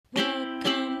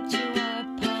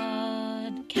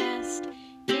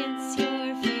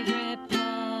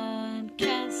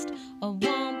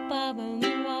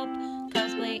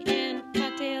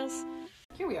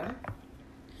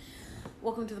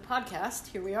podcast.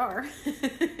 Here we are.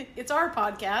 It's our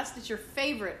podcast. It's your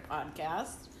favorite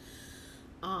podcast.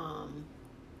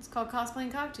 It's called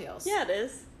Cosplaying Cocktails. Yeah, it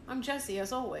is. I'm Jessie,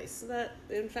 as always. That,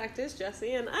 in fact, is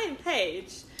Jessie, and I'm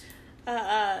Paige.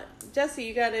 Jessie,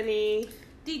 you got any...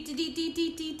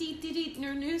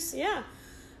 news? Yeah.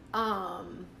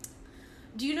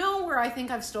 Do you know where I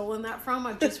think I've stolen that from?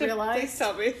 I've just realized. Please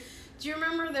tell me. Do you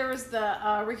remember there was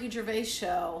the Ricky Gervais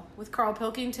show with Carl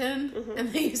Pilkington? Mm-hmm.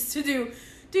 And they used to do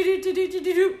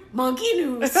monkey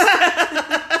news.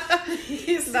 That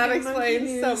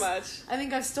explains so much. I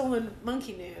think I've stolen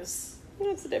monkey news.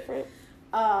 That's different.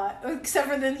 Except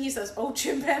for then he says, "Oh,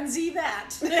 chimpanzee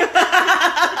that."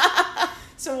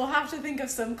 So we'll have to think of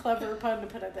some clever pun to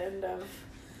put at the end of.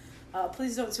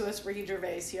 Please don't sue us, Ricky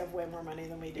Gervais. You have way more money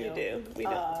than we do. You do. We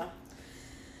don't.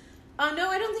 No,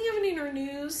 I don't think I have any in our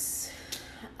news.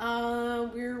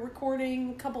 We're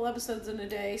recording a couple episodes in a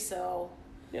day, so...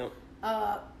 Yep.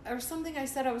 There was something I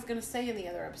said I was going to say in the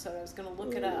other episode. I was going to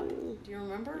look it up. Do you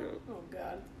remember? No. Oh,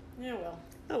 God. Yeah, well.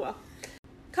 Oh, well.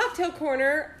 Cocktail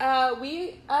Corner,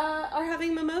 we are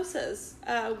having mimosas.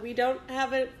 We don't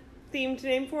have a themed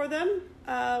name for them.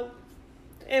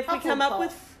 If we come up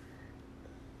with...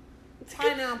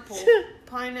 Pineapple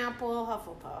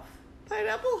Hufflepuff.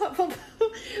 Pineapple Hufflepuff.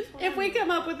 If we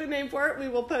come up with a name for it, we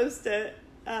will post it.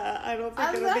 I don't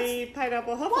think it'll be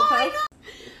Pineapple Hufflepuff.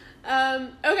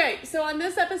 Okay, so on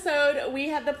this episode, we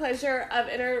had the pleasure of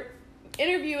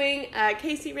interviewing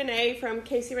Casey Renee from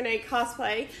Casey Renee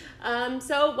Cosplay.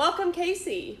 So welcome,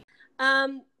 Casey.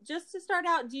 Just to start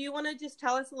out, do you want to just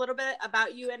tell us a little bit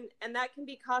about you? And that can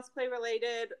be cosplay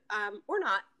related or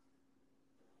not.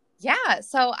 Yeah,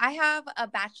 so I have a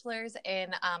bachelor's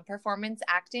in performance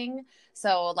acting.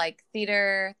 So like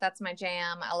theater, that's my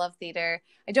jam. I love theater.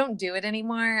 I don't do it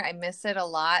anymore. I miss it a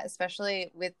lot,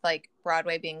 especially with like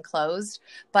Broadway being closed.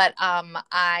 But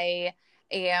I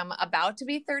am about to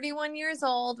be 31 years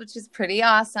old, which is pretty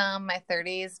awesome. My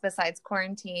 30s, besides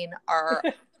quarantine, are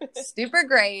super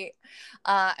great.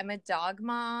 I'm a dog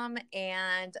mom,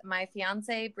 and my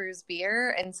fiance brews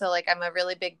beer, and so like I'm a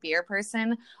really big beer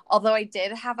person. Although I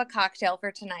did have a cocktail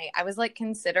for tonight. I was like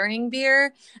considering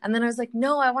beer, and then I was like,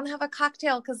 no, I want to have a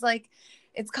cocktail because like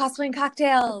it's cosplaying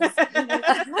cocktails.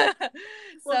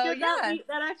 Well, yeah,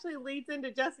 that actually leads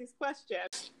into Jessie's question.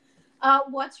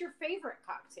 What's your favorite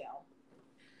cocktail?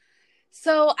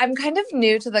 So I'm kind of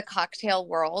new to the cocktail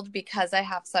world because I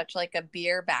have such like a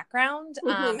beer background.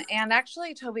 Mm-hmm. And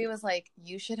actually Toby was like,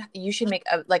 you should make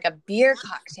a beer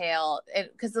cocktail,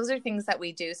 because those are things that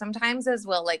we do sometimes, as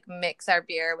we'll like mix our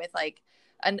beer with like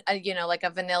like a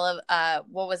vanilla.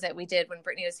 What was it we did when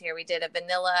Brittany was here? We did a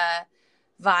vanilla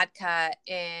vodka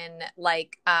in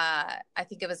like I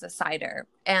think it was a cider,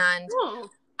 and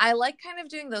I like kind of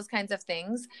doing those kinds of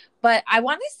things, but I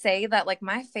want to say that like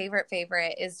my favorite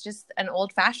is just an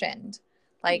old fashioned,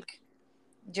 like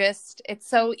just, it's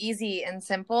so easy and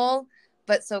simple,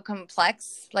 but so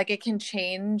complex. Like it can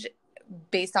change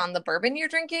based on the bourbon you're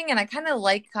drinking. And I kind of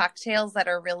like cocktails that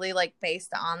are really like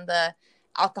based on the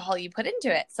alcohol you put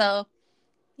into it. So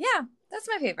yeah, that's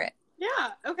my favorite.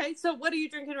 Yeah. Okay. So what are you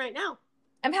drinking right now?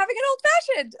 I'm having an old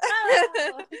fashioned.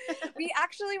 Oh. We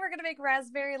actually were going to make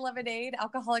raspberry lemonade,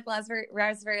 alcoholic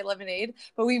raspberry lemonade,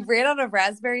 but we ran out of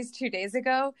raspberries 2 days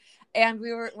ago, and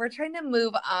we're trying to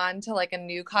move on to like a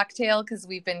new cocktail because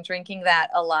we've been drinking that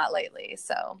a lot lately.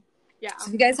 So yeah,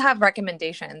 if you guys have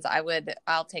recommendations,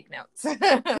 I'll take notes. You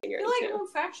like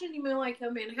old fashioned, you mean like a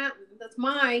Manhattan. That's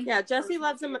my Jessie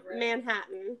loves a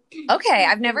Manhattan. Okay,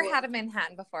 I've never had a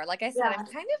Manhattan before. Like I said, Yeah. I'm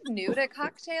kind of new to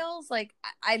cocktails. Like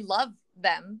I love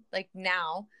them like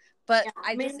now, but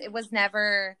it was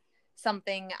never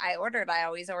something I ordered. I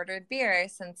always ordered beer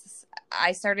since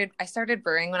I started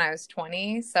brewing when I was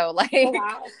 20. So like, Oh,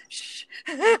 wow.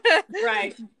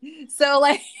 Right. So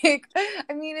like,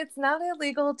 I mean, it's not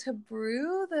illegal to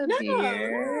brew the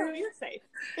beer. No, you're safe.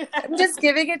 I'm just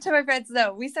giving it to my friends.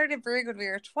 No, we started brewing when we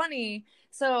were 20.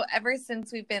 So ever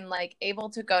since we've been like able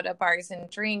to go to bars and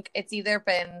drink, it's either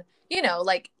been,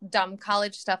 like dumb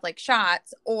college stuff like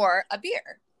shots or a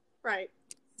beer. Right.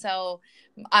 So,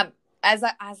 as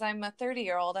I'm a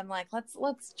 30-year-old, I'm like,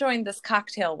 let's join this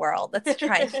cocktail world. Let's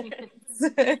try things.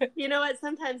 You know what?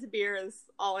 Sometimes beer is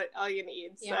all you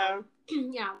need. Yeah. So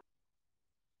Yeah.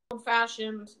 Old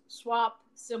fashioned, swap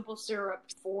simple syrup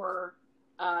for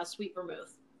sweet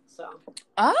vermouth. So.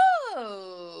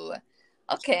 Oh,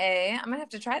 okay. I'm gonna have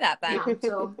to try that then. Yeah.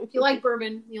 So if you like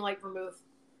bourbon, you like vermouth.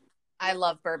 I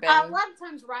love bourbon. A lot of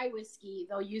times rye whiskey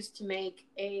they'll use to make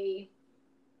a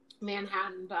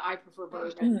Manhattan, but I prefer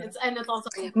bourbon. It's also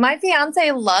my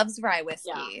fiance loves rye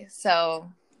whiskey,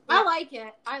 so I like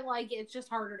it. It's just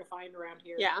harder to find around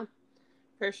here. Yeah,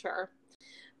 for sure.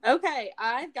 Okay,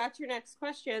 I've got your next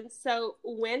question. So,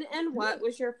 when and what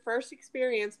was your first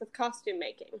experience with costume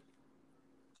making?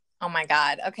 Oh my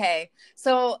God. Okay.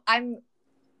 So I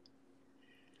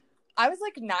was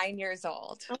like 9 years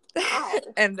old. Oh, wow.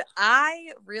 And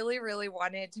I really, really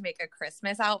wanted to make a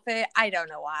Christmas outfit. I don't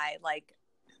know why. Like,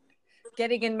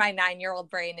 getting in my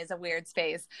 9-year-old brain is a weird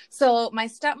space. So my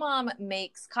stepmom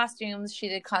makes costumes. She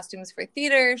did costumes for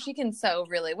theater. She can sew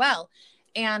really well.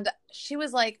 And she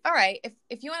was like, all right,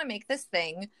 if you want to make this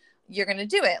thing, you're going to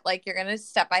do it. Like, you're going to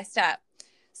step by step.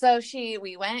 So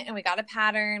we went and we got a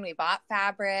pattern. We bought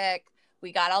fabric.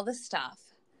 We got all the stuff.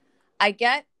 I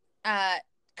cut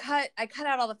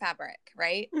out all the fabric,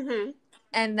 right? Mm-hmm.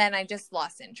 And then I just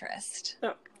lost interest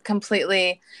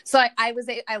completely. So I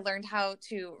learned how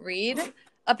to read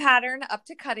a pattern up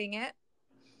to cutting it.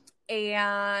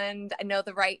 And I know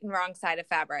the right and wrong side of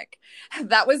fabric.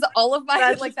 That was all of my,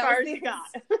 that's like, as far as you got.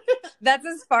 That's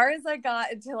as far as I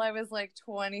got until I was like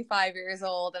 25 years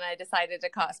old and I decided to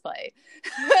cosplay.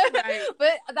 Right.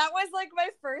 But that was like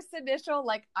my first initial,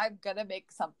 like, I'm gonna make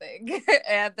something.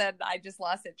 And then I just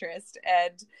lost interest.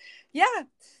 And yeah,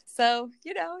 so,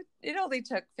 you know, it only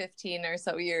took 15 or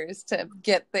so years to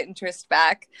get the interest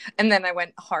back. And then I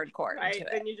went hardcore into it.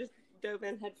 Then you just dove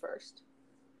in head first.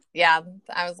 Yeah,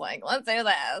 I was like, let's do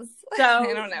this. So,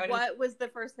 I don't know. What was the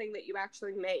first thing that you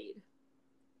actually made?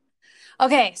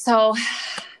 Okay, so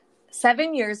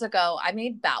 7 years ago, I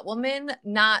made Batwoman,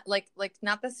 not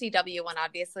not the CW one,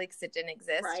 obviously, because it didn't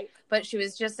exist. Right. But she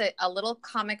was just a little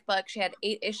comic book. She had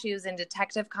 8 issues in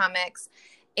Detective Comics,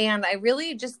 and I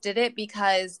really just did it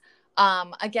because,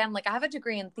 again, like, I have a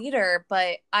degree in theater,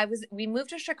 but we moved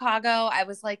to Chicago. I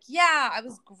was like, yeah, I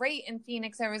was great in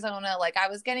Phoenix, Arizona. Like, I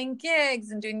was getting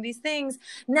gigs and doing these things.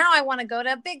 Now I want to go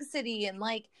to a big city and,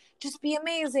 like, just be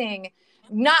amazing.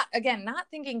 Not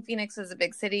thinking Phoenix is a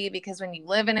big city, because when you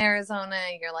live in Arizona,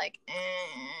 you're like,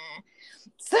 eh.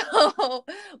 So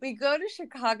we go to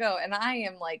Chicago and I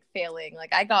am like failing.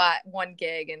 Like, I got 1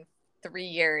 gig in 3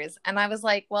 years and I was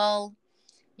like, well,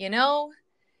 you know,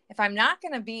 if I'm not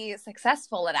going to be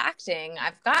successful at acting,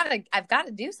 I've got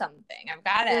to do something. I've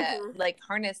got to like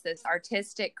harness this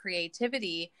artistic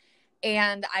creativity.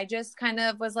 And I just kind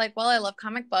of was like, well, I love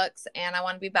comic books and I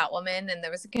want to be Batwoman. And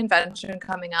there was a convention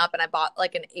coming up and I bought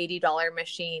like an $80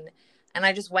 machine and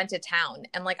I just went to town.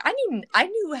 And like, I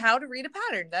knew how to read a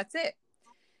pattern. That's it.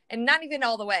 And not even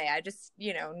all the way. I just,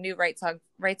 you know, knew right side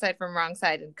from wrong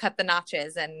side and cut the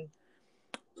notches. And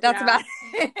that's about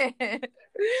it.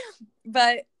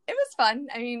 But it was fun.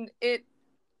 I mean, it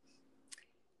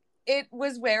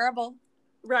was wearable.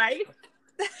 Right.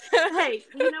 Hey,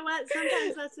 you know what?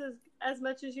 Sometimes that's as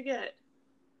much as you get.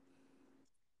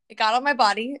 It got on my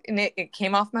body and it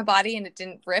came off my body and it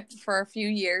didn't rip for a few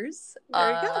years.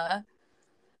 There you go.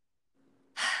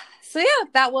 So yeah,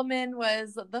 Batwoman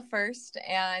was the first,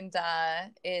 and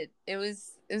it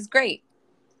was great.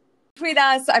 Between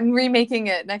us, I'm remaking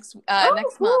it next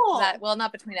next cool. month. Well,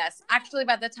 not between us. Actually,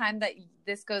 by the time that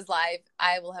this goes live,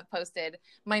 I will have posted.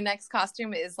 My next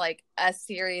costume is like a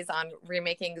series on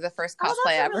remaking the first cosplay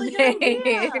I ever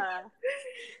made.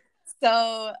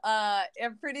 So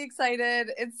I'm pretty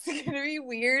excited. It's gonna be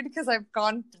weird because I've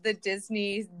gone the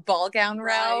Disney ball gown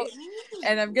route,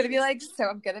 and I'm gonna be like, so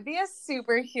I'm gonna be a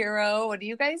superhero. What do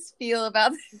you guys feel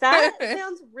about that? That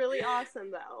sounds really awesome,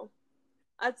 though.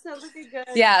 That sounds like a good.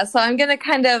 Yeah, so I'm gonna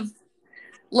kind of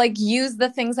like use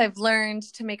the things I've learned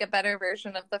to make a better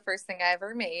version of the first thing I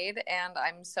ever made, and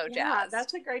I'm so jazzed. Yeah,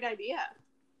 that's a great idea.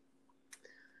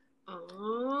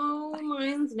 Oh,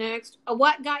 mine's next.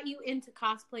 What got you into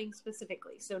cosplaying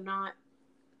specifically? So not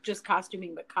just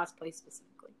costuming, but cosplay specifically.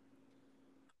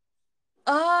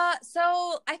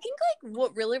 So I think like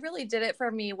what really, really did it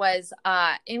for me was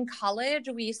in college,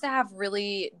 we used to have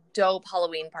really dope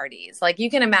Halloween parties. Like, you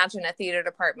can imagine a theater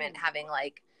department having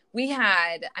like,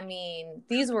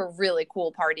 these were really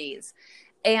cool parties.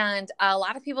 And a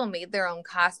lot of people made their own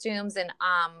costumes, and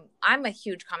I'm a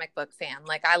huge comic book fan.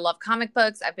 Like, I love comic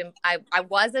books. I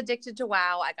was addicted to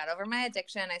WoW. I got over my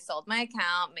addiction. I sold my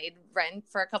account, made rent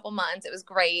for a couple months. It was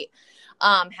great.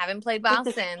 Haven't played WoW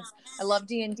since. I love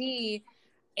D&D,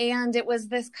 and it was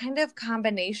this kind of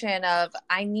combination of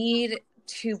I need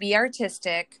to be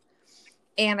artistic,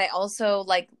 and I also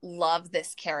like love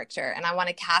this character, and I want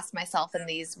to cast myself in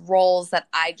these roles that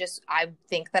I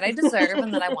think that I deserve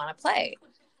and that I want to play.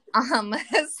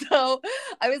 So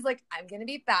I was like, I'm going to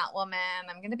be Batwoman.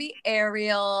 I'm going to be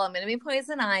Ariel. I'm going to be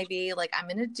Poison Ivy. Like, I'm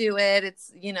going to do it.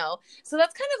 It's, you know, so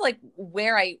that's kind of like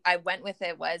where I went with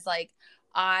it, was like,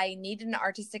 I needed an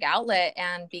artistic outlet.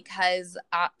 And because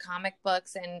comic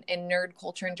books and nerd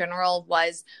culture in general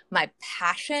was my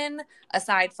passion,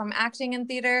 aside from acting and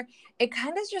theater, it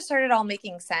kind of just started all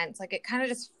making sense. Like, it kind of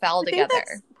just fell together. I think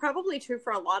that's probably true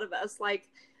for a lot of us. Like,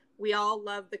 we all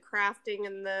love the crafting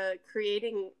and the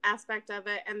creating aspect of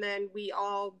it. And then we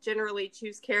all generally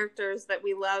choose characters that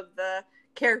we love the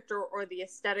character or the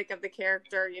aesthetic of the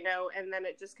character, you know, and then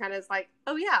it just kind of is like,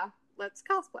 oh yeah, let's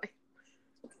cosplay.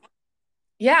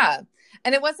 Yeah.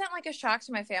 And it wasn't like a shock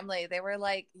to my family. They were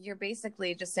like, you're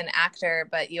basically just an actor,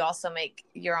 but you also make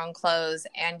your own clothes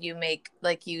and you make,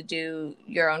 like, you do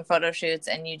your own photo shoots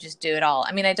and you just do it all.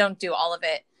 I mean, I don't do all of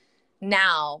it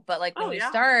now, but like when you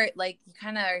start, like, you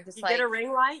kind of are just you like, get a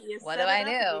ring light, what do I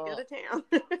do? You go to town.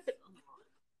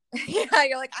 Yeah,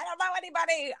 you're like, I don't know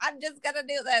anybody. I'm just gonna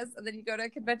do this. And then you go to a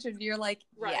convention and you're like,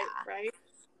 right.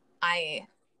 I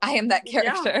am that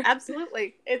character. Yeah,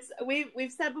 absolutely. It's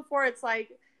we've said before, it's like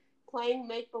playing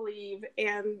make believe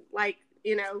and, like,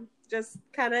 you know, just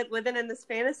kind of living in this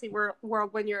fantasy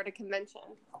world when you're at a convention.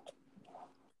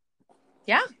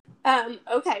 Yeah.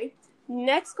 Okay.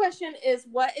 Next question is,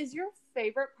 what is your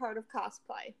favorite part of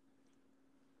cosplay?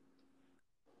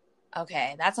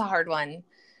 Okay, that's a hard one.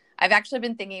 I've actually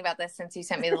been thinking about this since you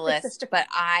sent me the list, but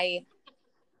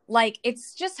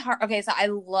it's just hard. Okay, so I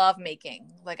love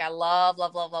making. Like, I love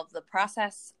the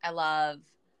process. I love,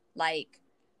 like,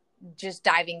 just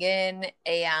diving in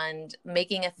and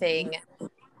making a thing.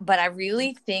 But I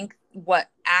really think what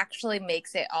actually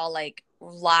makes it all, like,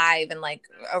 live and, like,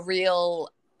 a real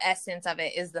essence of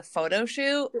it is the photo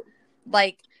shoot.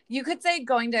 Like, you could say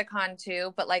going to a con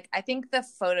too, but, like, I think the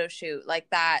photo shoot, like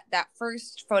that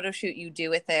first photo shoot you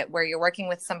do with it where you're working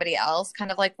with somebody else,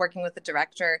 kind of like working with the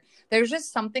director, there's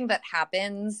just something that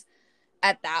happens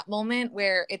at that moment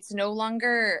where it's no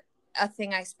longer a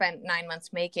thing I spent 9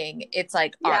 months making. It's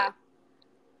like art.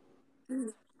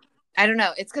 I don't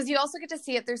know. It's because you also get to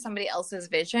see it through somebody else's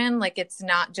vision. Like, it's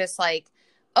not just like,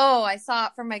 oh, I saw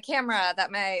it from my camera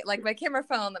that my camera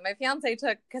phone that my fiance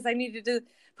took because I needed to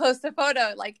post a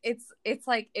photo. Like, it's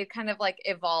like, it kind of, like,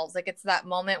 evolves. Like, it's that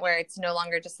moment where it's no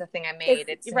longer just a thing I made.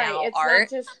 It's now it's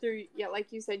art. Not just through,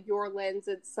 like you said, your lens.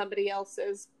 It's somebody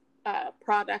else's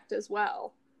product as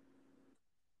well.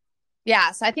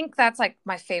 Yeah, so I think that's, like,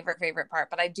 my favorite part.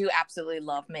 But I do absolutely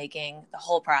love making, the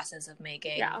whole process of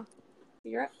making. Yeah.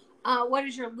 What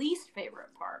is your least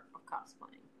favorite part of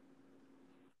cosplaying?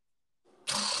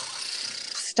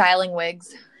 Styling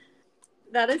wigs.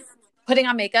 That is putting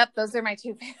on makeup. Those are my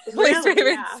two least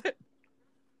favorites. Yeah.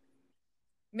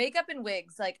 Makeup and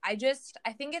wigs. Like, I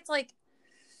think it's like,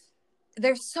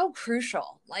 they're so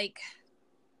crucial. Like,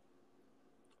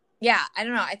 yeah, I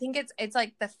don't know. I think it's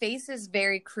like the face is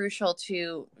very crucial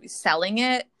to selling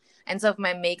it. And so if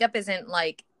my makeup isn't,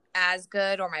 like, as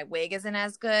good or my wig isn't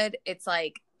as good, it's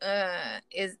like, know?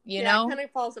 It kind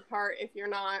of falls apart if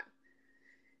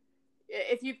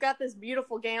you've got this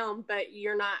beautiful gown, but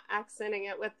you're not accenting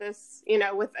it with this, you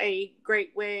know, with a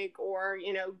great wig or,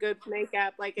 you know, good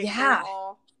makeup, like, it kind of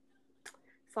all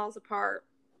falls apart.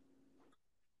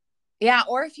 Yeah,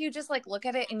 or if you just, like, look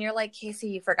at it and you're like, Casey,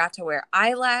 you forgot to wear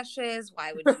eyelashes.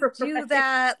 Why would you do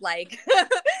that? Like,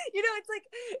 you know, it's like,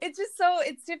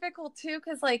 it's difficult too,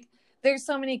 because, like, there's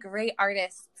so many great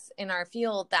artists in our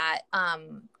field that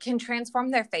can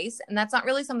transform their face, and that's not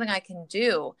really something I can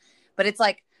do. But it's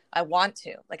like, I want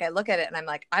to. Like, I look at it and I'm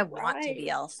like, I want to be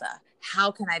Elsa.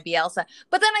 How can I be Elsa?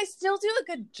 But then I still do a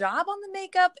good job on the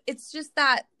makeup. It's just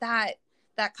that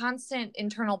constant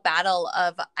internal battle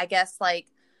of, I guess, like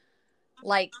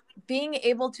being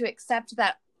able to accept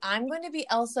that I'm going to be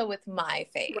Elsa with my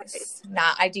face,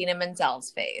 not Idina Menzel's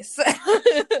face.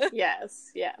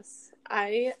 Yes.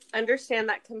 I understand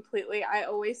that completely. I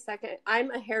always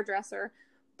I'm a hairdresser,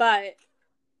 but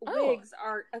wigs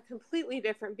are a completely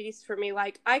different beast for me.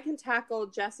 Like, I can tackle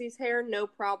Jessie's hair, no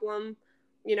problem.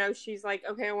 You know, she's like,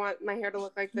 okay, I want my hair to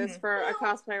look like this for a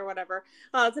cosplay or whatever.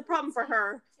 It's a problem for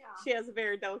her. Yeah. She has a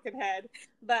very delicate head,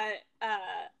 but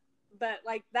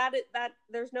like that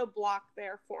there's no block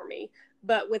there for me.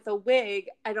 But with a wig,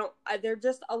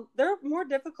 they're more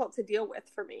difficult to deal with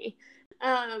for me.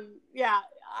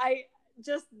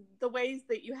 Just the ways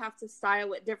that you have to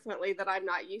style it differently that I'm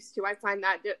not used to. I find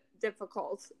that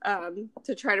difficult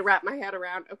to try to wrap my head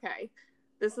around. Okay,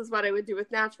 this is what I would do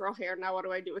with natural hair. Now what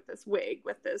do I do with this wig,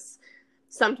 with this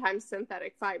sometimes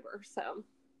synthetic fiber? So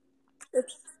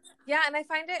yeah, and I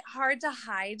find it hard to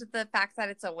hide the fact that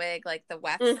it's a wig, like the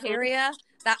weft area.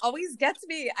 That always gets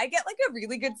me. I get, like, a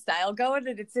really good style going,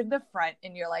 and it's in the front,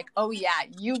 and you're like, oh yeah,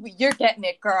 you're getting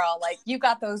it, girl. Like, you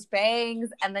got those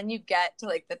bangs, and then you get to,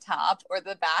 like, the top or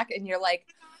the back, and you're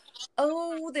like,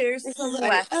 oh, there's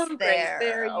silhouettes there.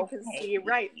 There you can see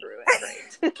right through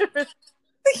it. Great.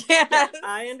 Yes. Yeah,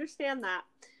 I understand that.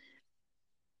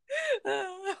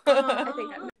 I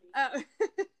think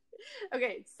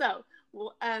okay, so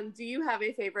do you have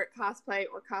a favorite cosplay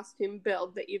or costume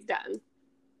build that you've done?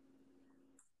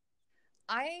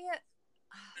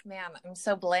 Man, I'm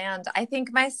so bland. I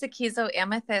think my Sakizo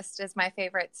Amethyst is my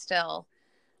favorite still.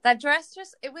 That dress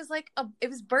it was like it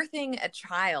was birthing a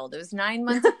child. It was 9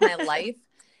 months of my life.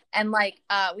 And like,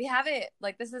 we have it,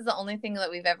 like, this is the only thing that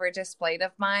we've ever displayed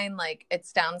of mine. Like,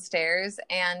 it's downstairs,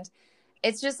 and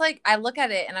it's just like, I look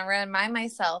at it and I remind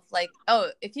myself, like, oh,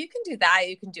 if you can do that,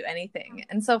 you can do anything.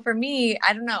 And so for me,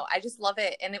 I don't know, I just love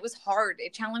it. And it was hard.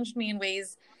 It challenged me in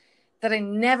ways that I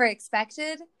never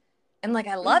expected. And like,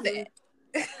 I love it.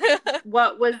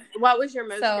 What was your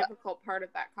most difficult part of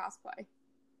that cosplay?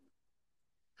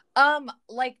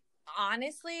 Like,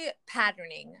 honestly,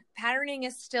 patterning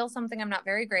is still something I'm not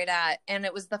very great at, and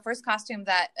it was the first costume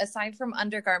that, aside from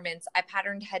undergarments, I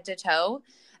patterned head to toe.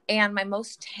 And my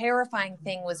most terrifying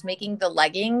thing was making the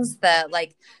leggings.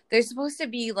 They're supposed to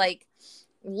be like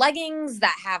leggings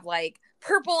that have like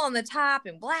purple on the top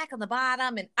and black on the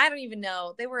bottom, and I don't even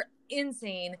know, they were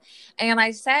insane. And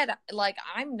I said, like,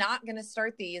 I'm not gonna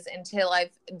start these until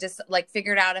I've just like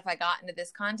figured out if I got into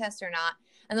this contest or not.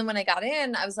 And then when I got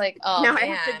in, I was like, oh, now man, I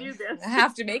have to do this. I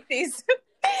have to make these.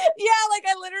 Yeah, like,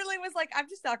 I literally was like, I'm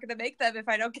just not going to make them if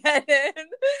I don't get in. And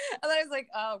then I was like,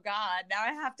 oh, God, now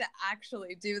I have to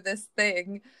actually do this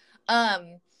thing.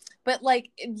 But,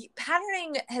 like,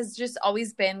 patterning has just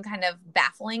always been kind of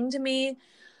baffling to me.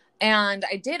 And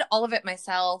I did all of it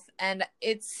myself. And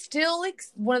it's still, like,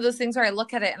 one of those things where I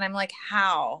look at it and I'm like,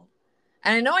 how?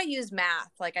 And I know I use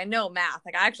math. Like, I know math.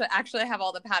 Like, I actually have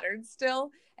all the patterns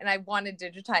still. And I want to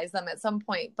digitize them at some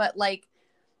point. But, like,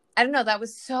 I don't know, that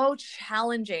was so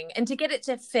challenging. And to get it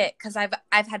to fit, because I've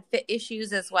had fit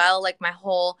issues as well, like my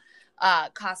whole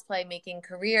cosplay making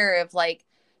career of like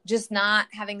just not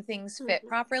having things fit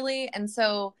properly. And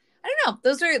so I don't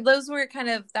know, those were kind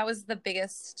of, that was the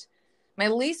biggest, my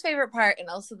least favorite part, and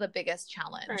also the biggest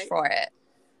challenge for it.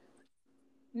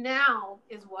 Now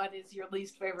is what is your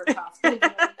least favorite cosplay?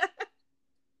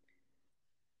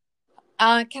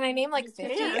 Can I name like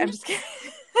 50? I'm just kidding.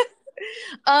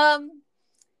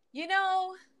 You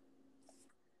know,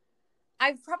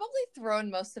 I've probably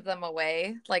thrown most of them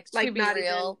away, like to be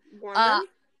real.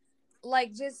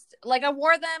 Like, just like I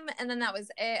wore them and then that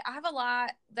was it. I have a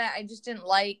lot that I just didn't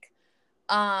like.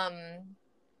 I'm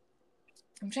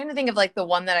trying to think of like the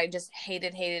one that I just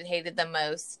hated the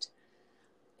most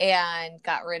and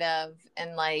got rid of,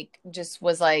 and like just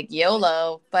was like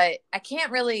YOLO. But I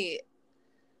can't really,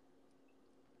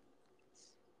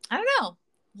 I don't know,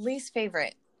 least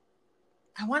favorite.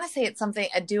 I want to say it's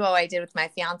a duo I did with my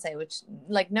fiance, which,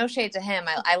 like, no shade to him.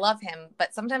 I love him,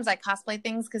 but sometimes I cosplay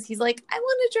things because he's like, I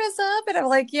want to dress up. And I'm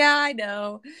like, yeah, I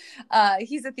know.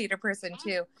 He's a theater person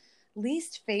too.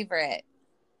 Least favorite.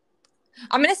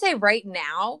 I'm going to say right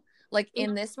now, like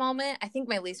in this moment, I think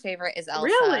my least favorite is Elsa.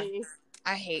 Really?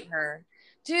 I hate her.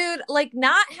 Dude, like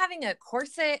not having a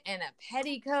corset and a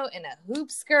petticoat and a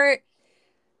hoop skirt.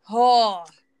 Oh,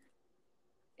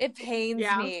 it pains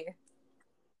me.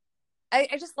 I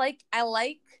just like that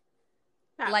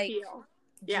feel.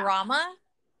 Drama.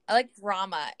 I like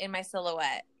drama in my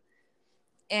silhouette.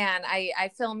 And I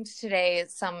filmed today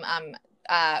some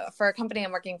for a company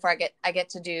I'm working for. I get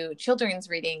to do children's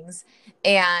readings,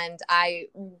 and I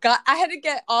had to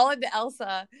get all into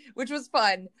Elsa, which was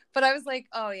fun. But I was like,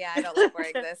 oh yeah, I don't like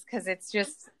wearing this because it's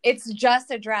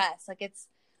just a dress. Like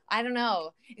I don't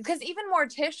know, because even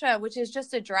Morticia, which is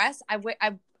just a dress, I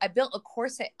built a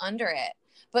corset under it.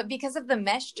 But because of the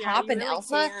mesh top in really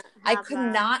Elsa, I could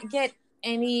not get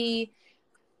any,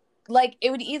 like, it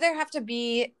would either have to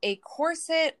be a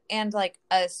corset and, like,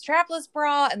 a strapless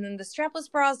bra, and then the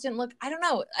strapless bras didn't look, I don't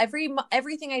know,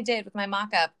 everything I did with my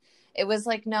mock-up, it was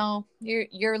like, no,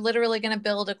 you're literally going to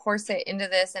build a corset into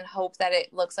this and hope that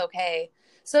it looks okay.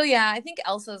 So, yeah, I think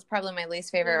Elsa is probably my least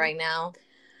favorite right now.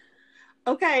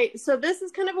 Okay, so this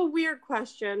is kind of a weird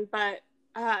question, but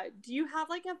do you have,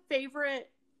 like, a favorite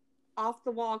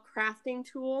off-the-wall crafting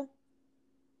tool?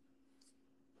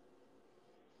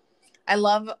 I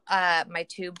love my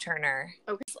tube turner.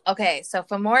 Okay, so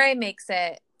Famore makes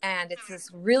it, and it's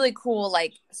this really cool,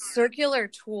 like, circular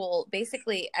tool.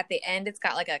 Basically, at the end, it's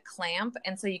got, like, a clamp,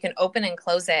 and so you can open and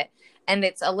close it, and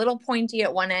it's a little pointy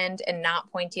at one end and not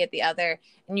pointy at the other,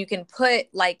 and you can put,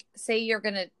 like, say you're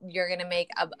gonna make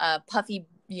a puffy,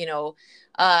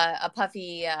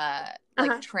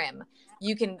 trim.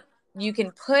 You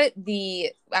can put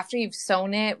after you've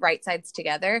sewn it right sides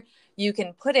together, you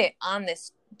can put it on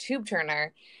this tube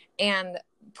turner and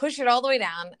push it all the way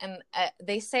down. And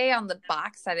they say on the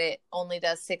box that it only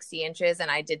does 60 inches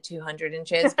and I did 200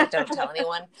 inches, but don't tell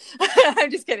anyone. I'm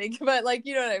just kidding. But like,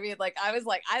 you know what I mean? Like, I was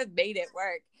like, I made it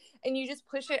work. And you just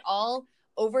push it all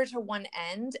over to one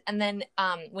end. And then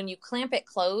when you clamp it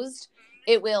closed,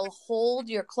 it will hold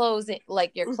your clothes,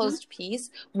 like your closed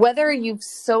piece, whether you've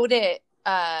sewed it,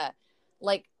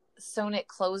 like sewn it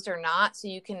closed or not. So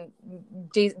you can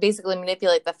basically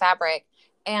manipulate the fabric,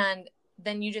 and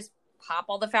then you just pop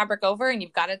all the fabric over and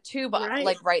you've got a tube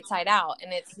like right side out.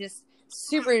 And it's just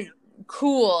super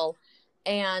cool.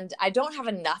 And I don't have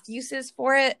enough uses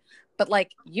for it, but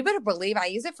like, you better believe I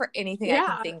use it for anything I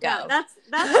can think of. That's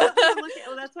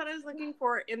what I was looking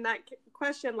for in that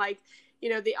question. Like, you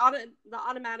know, the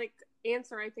automatic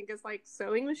answer I think is like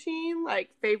sewing machine,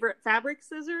 like favorite fabric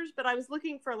scissors. But I was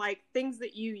looking for like things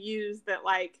that you use that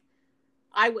like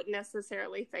I wouldn't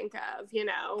necessarily think of, you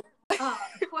know.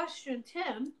 Question,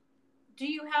 Tim. Do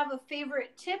you have a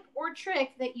favorite tip or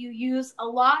trick that you use a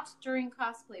lot during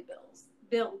cosplay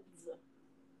builds?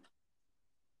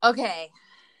 Okay.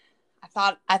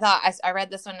 I read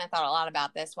this one and I thought a lot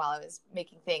about this while I was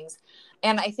making things.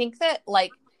 And I think that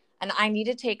like, and I need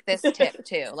to take this tip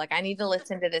too. Like, I need to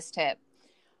listen to this tip.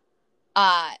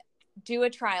 Do a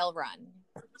trial run.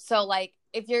 So like,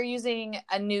 if you're using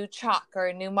a new chalk or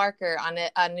a new marker on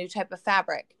a new type of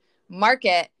fabric, mark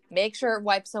it, make sure it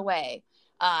wipes away.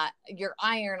 Your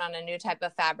iron on a new type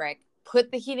of fabric,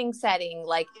 put the heating setting.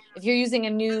 Like, if you're using a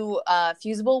new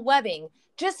fusible webbing,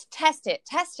 just test it.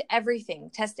 Test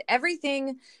everything.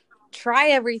 Try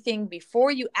everything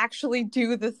before you actually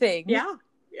do the thing. Yeah.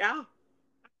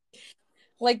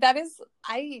 Like, that is,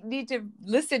 I need to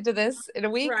listen to this in a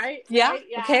week. Right. Yeah. Right,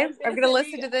 yeah. Okay. I'm going to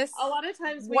listen to this. A lot of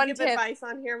times we give advice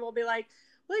on here and we'll be like,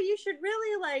 well, you should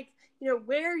really like, you know,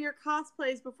 wear your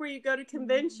cosplays before you go to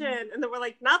convention. And then we're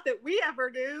like, not that we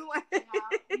ever do.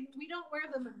 We don't wear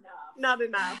them enough. Not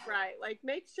enough, right? Like,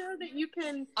 make sure that you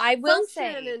can I will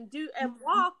say and do and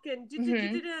walk and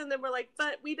and then we're like,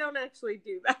 but we don't actually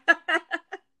do that.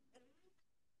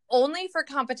 Only for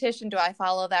competition do I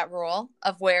follow that rule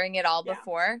of wearing it all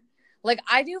before. Like,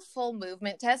 I do full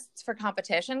movement tests for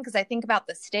competition because I think about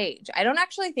the stage. I don't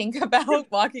actually think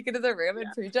about walking into the room and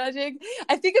prejudging.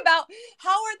 I think about,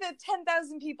 how are the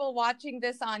 10,000 people watching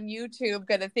this on YouTube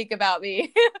going to think about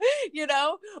me? You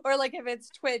know? Or like, if it's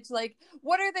Twitch, like,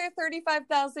 what are their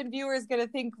 35,000 viewers going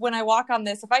to think when I walk on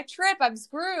this? If I trip, I'm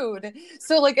screwed.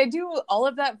 So like, I do all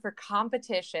of that for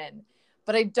competition,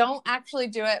 but I don't actually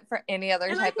do it for any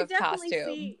other type of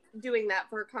costume. See doing that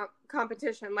for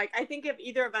competition. Like, I think if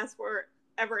either of us were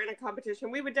ever in a competition,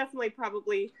 we would definitely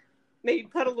probably maybe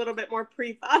put a little bit more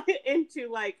pre-thought into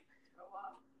like,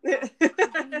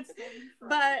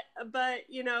 but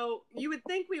you know, you would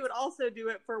think we would also do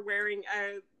it for wearing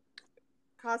a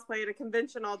cosplay at a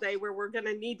convention all day where we're going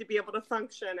to need to be able to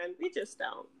function, and we just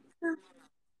don't.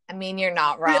 I mean, you're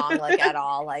not wrong, like, at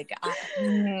all. Like,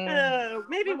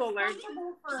 maybe we'll learn.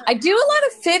 I do a lot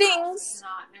of fittings.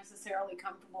 Not necessarily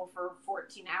comfortable for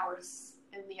 14 hours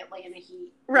in the Atlanta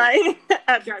heat. Right.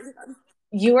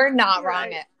 You are not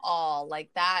wrong at all. Like,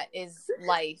 that is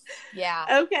life.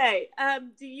 Yeah. Okay.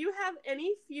 Do you have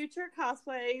any future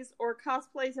cosplays or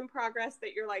cosplays in progress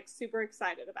that you're like super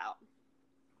excited about?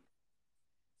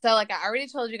 So, like, I already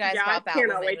told you guys about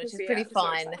Batwoman, which is pretty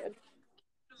fun. So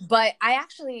but I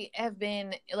actually have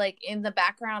been like in the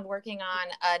background working on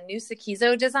a new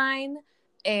Sekizo design,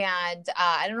 and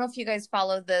I don't know if you guys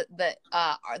follow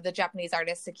the Japanese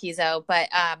artist Sekizo, but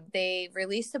they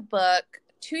released a book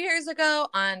 2 years ago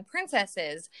on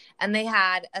princesses, and they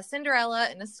had a Cinderella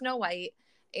and a Snow White.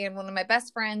 And one of my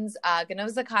best friends,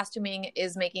 Ganoza Costuming,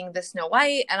 is making the Snow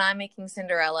White, and I'm making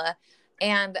Cinderella.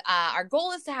 And our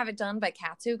goal is to have it done by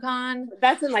KatsuCon.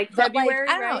 That's in like February,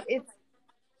 I don't know.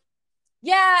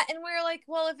 Yeah, and we're like,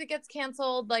 well, if it gets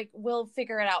canceled, like, we'll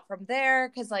figure it out from there.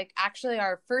 Because, like, actually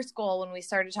our first goal when we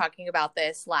started talking about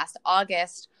this last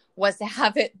August was to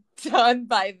have it done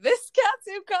by this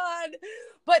KatsuCon.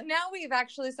 But now we've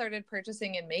actually started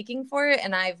purchasing and making for it,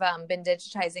 and I've been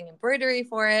digitizing embroidery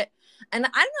for it. And I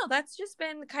don't know, that's just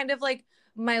been kind of like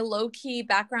my low-key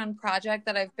background project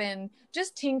that I've been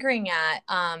just tinkering at.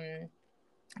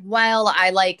 While I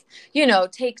like, you know,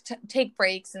 take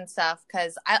breaks and stuff,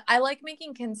 because I like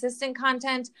making consistent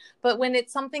content, but when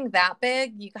it's something that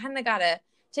big, you kind of gotta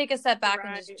take a step back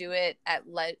and just do it at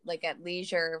at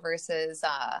leisure versus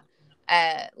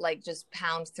like just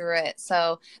pound through it.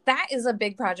 So that is a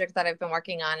big project that I've been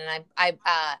working on, and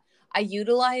I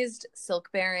utilized Silk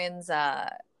Baron's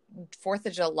 4th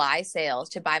of July sales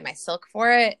to buy my silk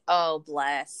for it. Oh,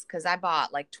 bless, because I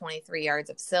bought like 23 yards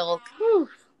of silk. Whew.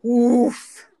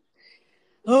 Oof.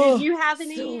 Did you have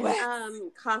any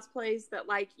cosplays that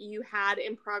like you had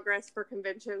in progress for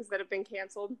conventions that have been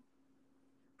canceled?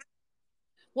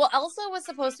 Well, Elsa was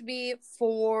supposed to be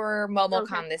for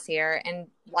MomoCon this year, and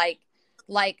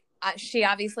she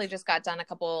obviously just got done a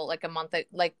month,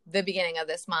 like the beginning of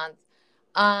this month.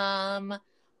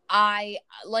 I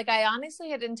honestly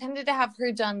had intended to have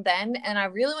her done then, and I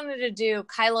really wanted to do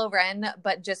Kylo Ren,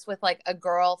 but just with like a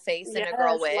girl face and a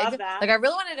girl wig. Love that. Like I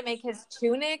really wanted to make his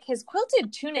tunic. His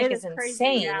quilted tunic is insane.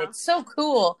 Crazy, yeah. It's so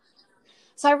cool.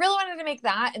 So I really wanted to make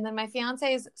that. And then my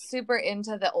fiance is super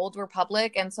into the Old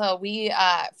Republic. And so we,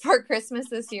 for Christmas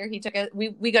this year,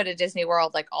 we go to Disney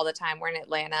World like all the time. We're in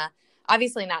Atlanta,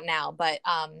 obviously not now, but,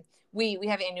 we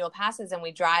have annual passes and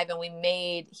we drive, and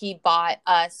he bought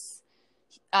us,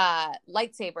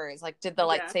 lightsabers, like did the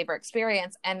lightsaber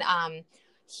experience. And, I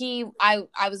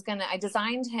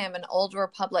designed him an Old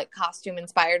Republic costume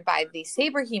inspired by the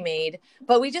saber he made,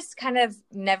 but we just kind of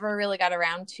never really got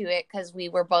around to it because we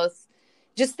were both,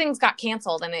 just things got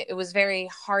canceled, and it was very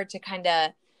hard to kind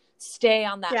of stay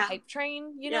on that hype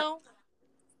train, you know?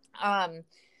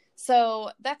 So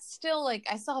that's still like,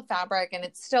 I still have fabric and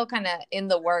it's still kind of in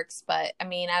the works, but I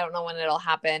mean, I don't know when it'll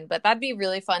happen, but that'd be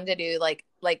really fun to do like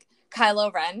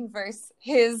Kylo Ren versus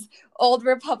his Old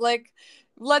Republic.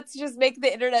 Let's just make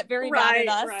the internet very mad at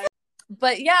us. Right.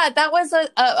 But yeah, that was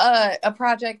a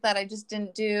project that I just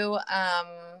didn't do.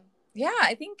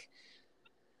 I think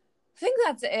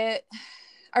that's it.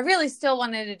 I really still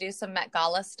wanted to do some Met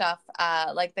Gala stuff,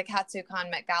 like the KatsuCon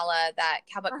Met Gala that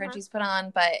Cabot Crunchy's put on,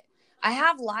 but I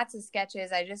have lots of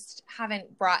sketches. I just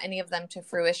haven't brought any of them to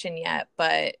fruition yet,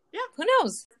 but who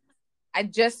knows? I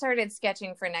just started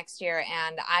sketching for next year,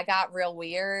 and I got real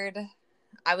weird.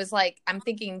 I was like, I'm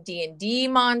thinking D&D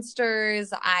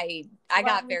monsters. I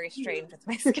got very strange with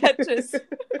my sketches.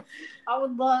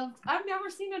 I've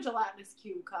never seen a Gelatinous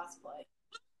Cube cosplay.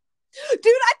 Dude,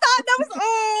 I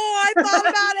thought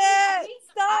about it.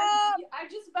 Stop. I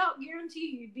just about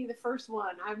guarantee you'd be the first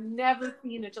one. I've never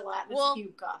seen a Gelatinous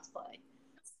Cube cosplay.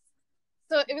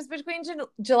 So it was between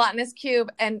Gelatinous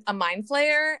Cube and a Mind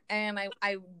Flayer, and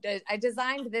I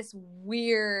designed this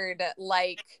weird,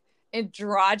 like,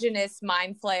 androgynous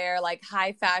Mind Flayer, like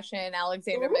high fashion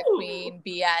Alexander McQueen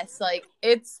BS. Like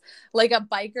it's like a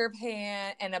biker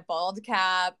pant and a bald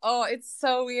cap. Oh, it's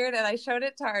so weird. And I showed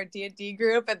it to our D&D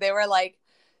group, and they were like,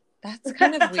 that's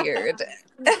kind of weird.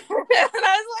 And I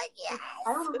was like, yes.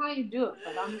 I don't know how you do it,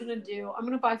 but I'm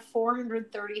gonna buy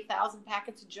 430,000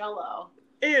 packets of Jell-O.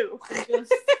 Ew.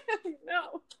 Just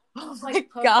no. Oh my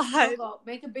God.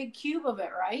 Make a big cube of it,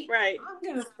 right? Right. I'm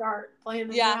going to start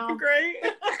playing around. Great.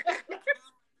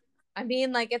 I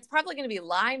mean, like, it's probably going to be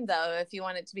lime, though, if you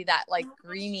want it to be that, like,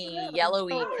 greeny,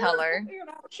 yellowy color.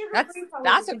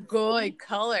 That's a good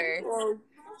color.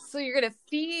 So you're going to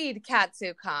feed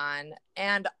KatsuCon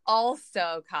and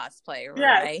also cosplay,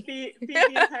 right? Yes, feed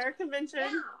the entire convention.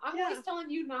 Yeah, I'm always telling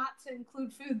you not to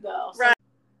include food, though. So, right.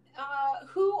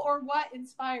 Who or what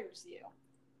inspires you?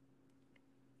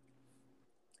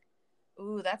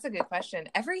 Ooh, that's a good question.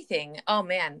 Everything. Oh,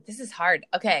 man, this is hard.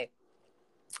 Okay.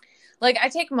 Like, I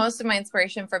take most of my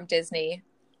inspiration from Disney.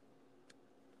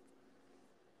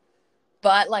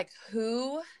 But, like,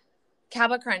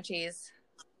 Cabot Crunchies,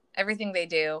 everything they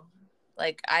do.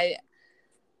 Like, I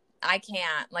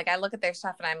can't. Like, I look at their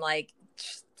stuff and I'm like,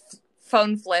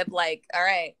 phone flip, like, all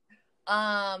right.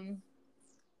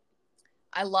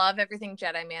 I love everything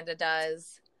Jedi Manda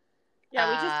does. Yeah,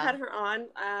 we just had her on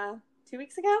 2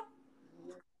 weeks ago.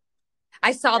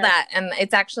 I saw that, and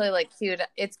it's actually like cute.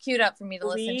 It's queued up for me to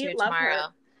listen to tomorrow.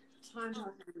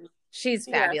 She's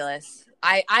fabulous.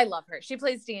 I love her. She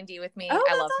plays D&D with me. Oh,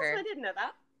 I love her. I didn't know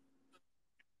that.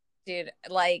 Dude,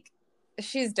 like,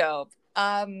 she's dope.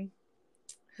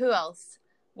 Who else?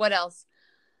 What else?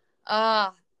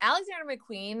 Alexander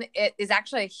McQueen, it is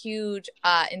actually a huge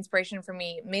inspiration for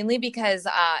me, mainly because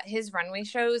his runway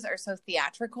shows are so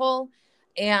theatrical.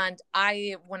 And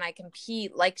when I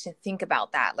compete, like to think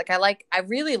about that. Like I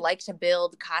really like to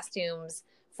build costumes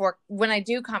for when I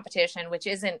do competition, which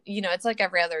isn't, it's like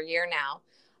every other year now.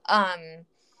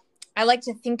 I like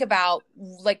to think about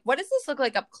like, what does this look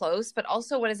like up close, but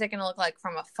also what is it going to look like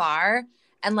from afar?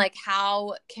 And like,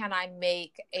 how can I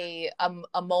make a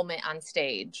moment on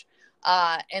stage?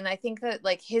 And I think that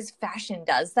like his fashion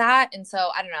does that. And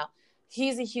so I don't know,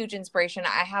 he's a huge inspiration.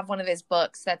 I have one of his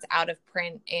books that's out of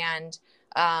print, and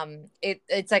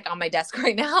it's like on my desk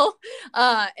right now.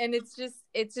 And it's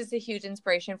just a huge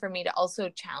inspiration for me to also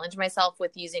challenge myself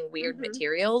with using weird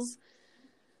materials.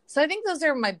 So I think those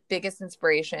are my biggest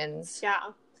inspirations.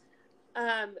 Yeah.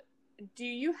 Do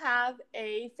you have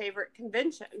a favorite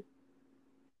convention?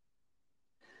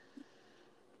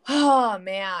 Oh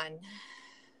man.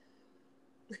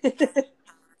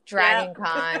 Dragon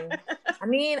Con. I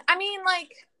mean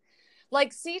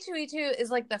like C2E2 is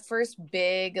like the first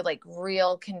big like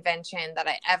real convention that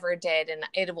I ever did, and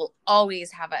it will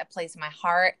always have a place in my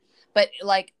heart. But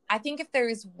like I think if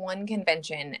there's one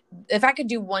convention, if I could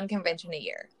do one convention a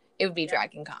year, it would be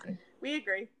Dragon Con. We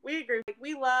agree. Like,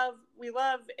 we love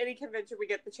any convention we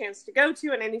get the chance to go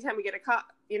to, and anytime we get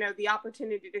the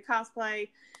opportunity to cosplay.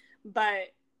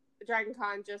 But Dragon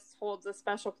Con just holds a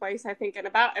special place, I think, in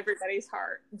about everybody's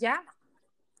heart. Yeah,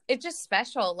 it's just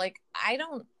special. Like I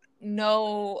don't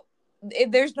know,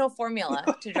 there's no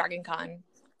formula to Dragon Con.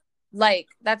 Like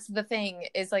that's the thing,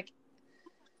 is like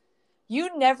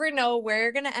you never know where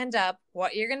you're gonna end up,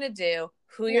 what you're gonna do,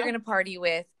 who you're gonna party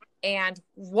with, and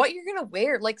what you're gonna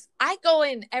wear. Like I go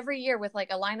in every year with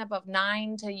like a lineup of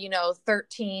 9 to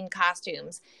 13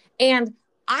 costumes, and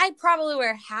I probably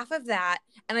wear half of that,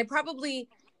 and I probably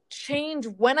change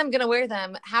when I'm gonna wear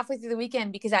them halfway through the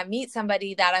weekend because I meet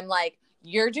somebody that I'm like,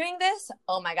 you're doing this?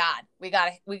 Oh my God,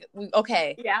 we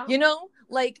okay. Yeah.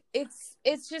 Like it's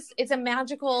a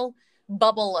magical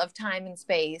bubble of time and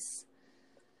space.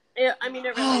 Yeah, I mean,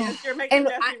 it really is. You're making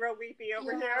Jessie real weepy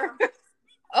over here.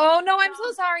 Oh no, I'm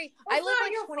so sorry. I live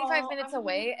like 25 minutes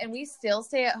away, and we still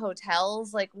stay at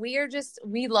hotels. Like we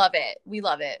love it. We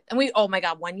love it. And oh my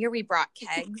God, one year we brought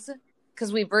kegs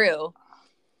because we brew.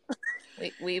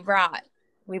 We brought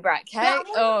kegs. Yeah,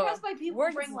 I'm impressed by people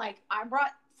who bring like, I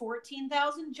brought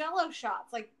 14,000 Jello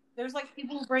shots. Like there's like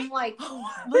people who bring like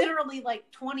literally like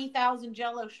 20,000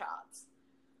 Jello shots.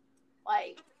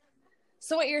 Like.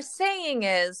 So what you're saying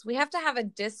is we have to have a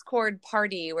Discord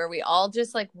party where we all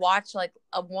just like watch like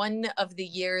a one of the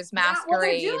year's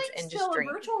masquerades and just drink.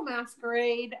 A virtual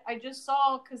masquerade. I just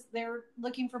saw because they're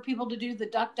looking for people to do the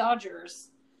Duck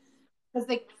Dodgers.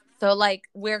 So like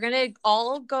we're gonna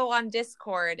all go on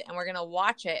Discord and we're gonna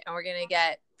watch it and we're gonna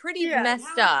get pretty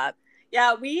messed up.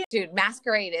 Yeah, dude,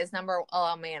 masquerade is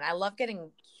oh man, I love getting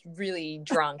really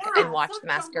drunk and watch the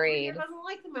masquerade. I don't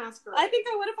like the masquerade. I think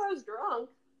I would if I was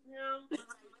drunk.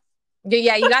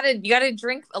 Yeah, you gotta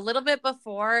drink a little bit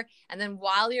before, and then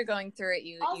while you're going through it,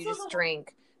 you just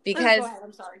drink, because go ahead,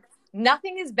 I'm sorry.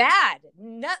 Nothing is bad.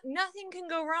 Nothing can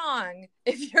go wrong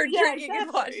if you're drinking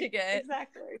and watching it.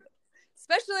 Exactly.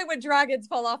 Especially when dragons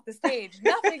fall off the stage.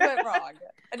 Nothing went wrong.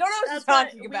 I don't know what you're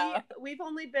talking about. We've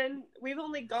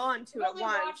only gone to it once.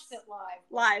 Watched it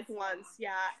live once,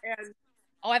 yeah. And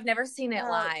I've never seen it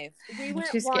live. I'm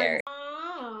too scared.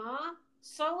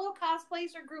 Solo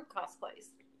cosplays or group cosplays?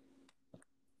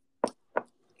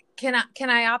 Can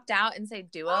I opt out and say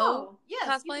duo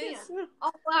cosplays?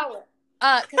 I'll allow it.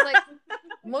 Because like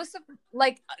most of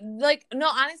no,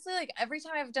 honestly, like every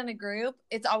time I've done a group,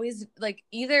 it's always like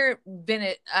either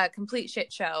been a complete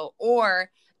shit show or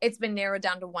it's been narrowed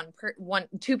down to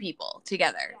two people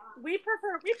together. We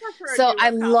prefer. So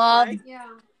I love. Yeah.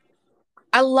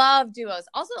 I love duos.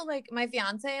 Also, like my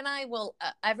fiance and I will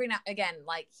every now again,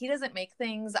 like he doesn't make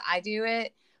things, I do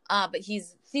it, but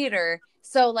he's theater.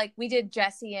 So like we did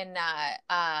Jessie and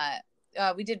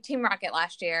we did Team Rocket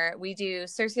last year. We do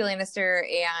Cersei Lannister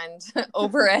and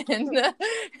Oberyn,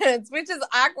 which is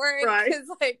awkward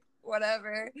because like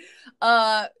whatever.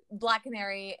 Black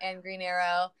Canary and Green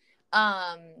Arrow.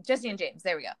 Jesse and James.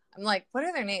 There we go. I'm like, what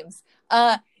are their names?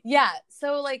 Yeah.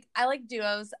 So like I like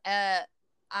duos.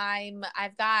 I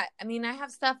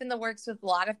have stuff in the works with a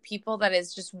lot of people that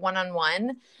is just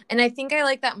one-on-one, and I think I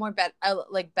like that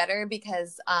better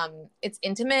because it's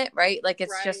intimate, right? Like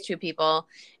it's just two people,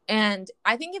 and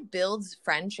I think it builds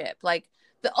friendship. Like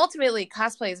ultimately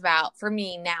cosplay is about, for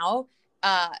me now,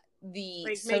 the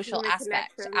like social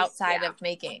aspect outside of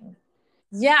making.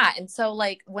 Yeah, and so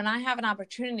like when I have an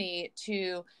opportunity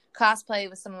to cosplay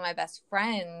with some of my best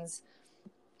friends,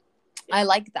 I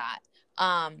like that.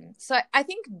 So I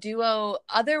think duo.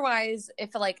 Otherwise,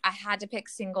 if like I had to pick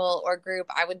single or group,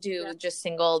 I would do just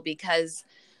single because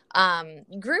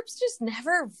groups just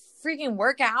never freaking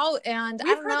work out. And I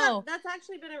don't know. That's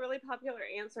actually been a really popular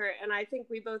answer, and I think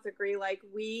we both agree. Like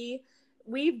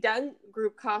we've done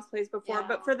group cosplays before,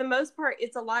 but for the most part,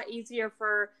 it's a lot easier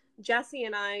for Jessie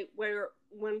and I, where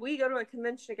when we go to a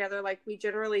convention together, like we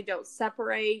generally don't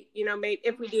separate. Maybe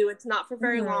if we do, it's not for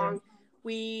very long.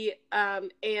 We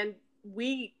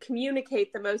we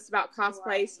communicate the most about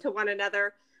cosplays to one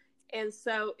another, and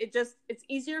so it's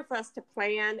easier for us to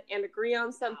plan and agree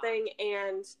on something,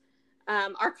 and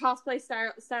our cosplay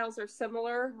styles are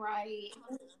similar,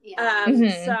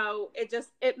 so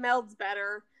it melds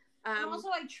better. And also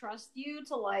I trust you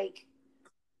to like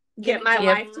get my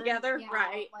life together. Yeah,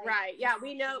 right. Yeah,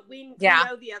 we know we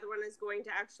know the other one is going to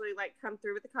actually like come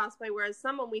through with the cosplay, whereas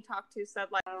someone we talked to said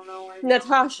like, I don't know,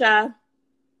 Natasha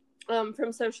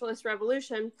from Socialist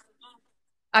Revolution.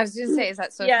 I was gonna say, is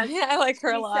that so? Yeah, I like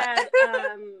her a lot.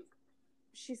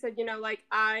 She said, you know, like,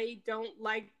 I don't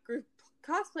like group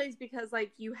cosplays because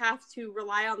like you have to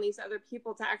rely on these other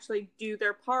people to actually do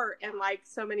their part, and like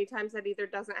so many times that either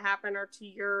doesn't happen or to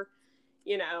your,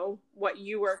 you know, what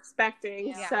you were expecting.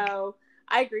 Yeah. So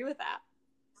I agree with that.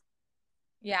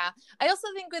 Yeah. I also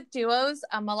think with duos,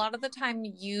 a lot of the time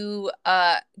you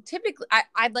typically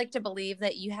I'd like to believe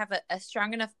that you have a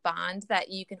strong enough bond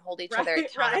that you can hold each other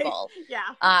accountable. Right.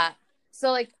 Yeah.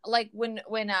 So like when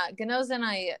Ganoza and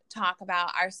I talk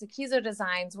about our Sakizo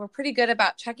designs, we're pretty good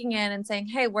about checking in and saying,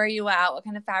 hey, where are you at? What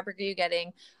kind of fabric are you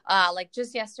getting? Like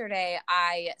just yesterday,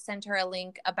 I sent her a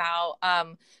link about,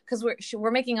 cause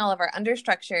we're making all of our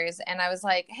understructures. And I was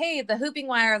like, hey, the hooping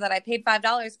wire that I paid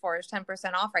 $5 for is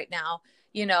 10% off right now.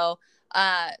 You know,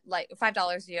 like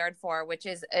 $5 a yard for, which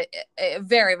is a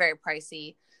very, very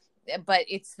pricey. But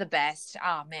it's the best.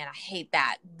 Oh man, I hate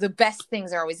that. The best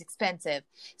things are always expensive.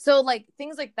 So like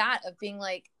things like that of being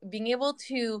able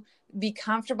to be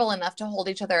comfortable enough to hold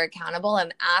each other accountable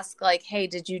and ask like, hey,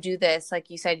 did you do this? Like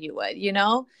you said you would, you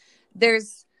know,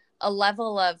 there's a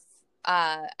level of,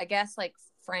 I guess like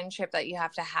friendship that you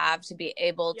have to be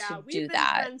able to do that. We've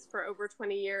been friends for over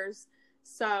 20 years.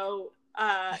 So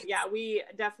yeah, we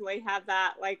definitely have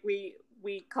that. Like we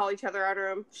call each other on our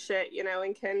own shit, you know,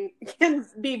 and can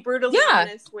be brutally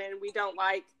honest when we don't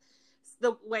like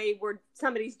the way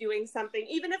somebody's doing something,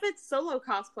 even if it's solo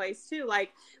cosplays too.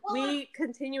 Like we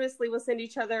continuously will send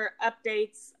each other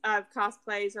updates of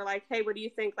cosplays or like, hey, what do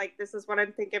you think? Like, this is what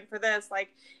I'm thinking for this. Like,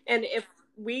 and if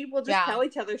we will just tell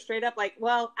each other straight up, like,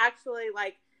 well, actually,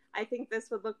 like, I think this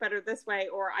would look better this way,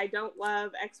 or I don't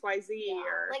love XYZ,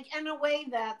 or like in a way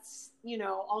that's, you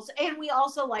know, also, and we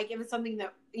also like, if it's something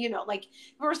that, you know, like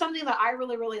if it were something that I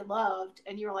really, really loved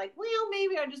and you're like, well,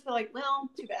 maybe I'd just be like, well,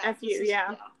 too bad. F you.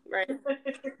 Yeah. Right.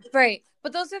 Right.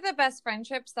 But those are the best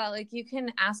friendships that like you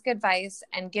can ask advice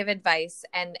and give advice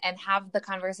and have the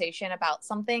conversation about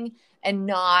something and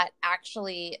not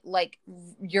actually like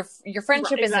your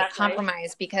friendship isn't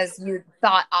compromised because you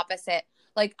thought opposite.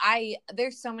 Like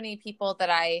there's so many people that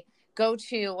I go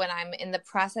to when I'm in the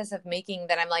process of making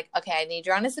that I'm like, okay, I need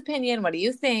your honest opinion. What do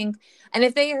you think? And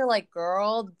if they are like,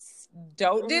 girl,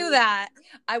 don't do that,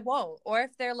 I won't. Or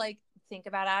if they're like, think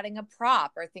about adding a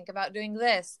prop or think about doing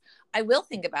this, I will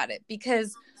think about it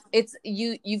because it's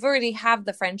you've already have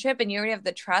the friendship and you already have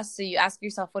the trust. So you ask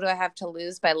yourself, what do I have to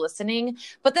lose by listening?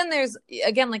 But then there's,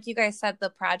 again, like you guys said, the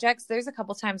projects, there's a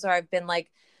couple times where I've been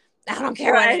like, I don't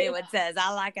care what anyone says.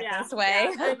 I like it this way.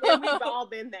 Yeah. And we've all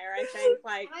been there, I think.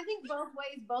 Like, and I think both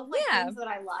ways, both like things that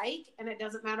I like, and it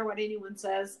doesn't matter what anyone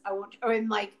says. I want, and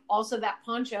like also that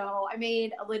poncho. I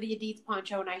made a Lydia Dietz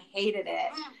poncho, and I hated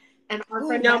it. And our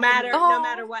friend, no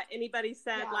matter what anybody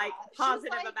said, like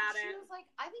positive about it. She was like,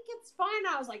 I think it's fine.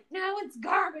 I was like, no, it's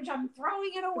garbage. I'm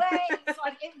throwing it away. It's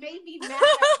like it made me mad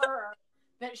at her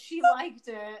that she liked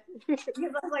it. Because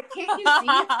I was like, can't you see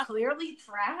it's clearly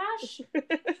trash?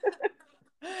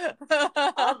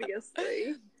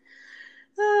 Obviously.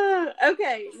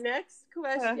 Okay, next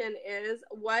question is,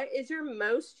 what is your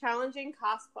most challenging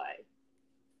cosplay?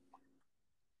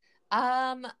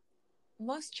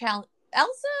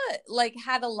 Elsa like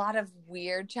had a lot of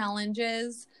weird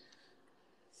challenges.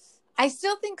 I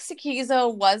still think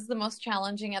Sakizo was the most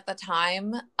challenging at the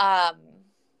time.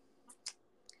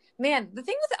 Man, the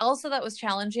thing with Elsa that was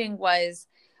challenging was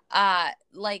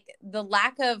like the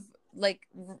lack of like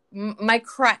my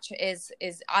crutch is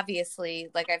obviously,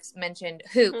 like I've mentioned,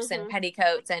 hoops and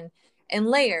petticoats and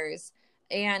layers,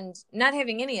 and not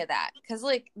having any of that because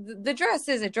like the dress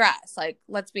is a dress, like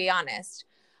let's be honest.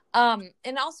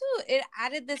 And also it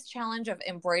added this challenge of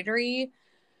embroidery,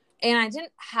 and I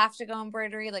didn't have to go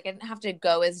embroidery. Like I didn't have to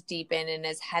go as deep in and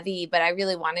as heavy, but I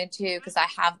really wanted to because I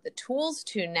have the tools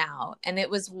to now. And it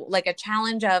was like a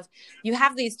challenge of, you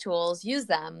have these tools, use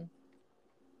them.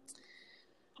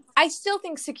 I still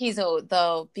think Sakizo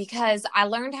though, because I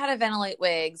learned how to ventilate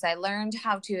wigs. I learned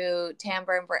how to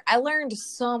timbre embroidery. I learned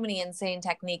so many insane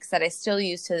techniques that I still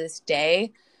use to this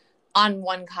day on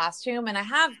one costume. And I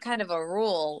have kind of a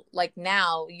rule, like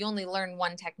now you only learn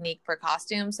one technique per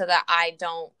costume so that I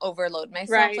don't overload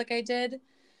myself like I did.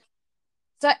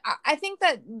 So I think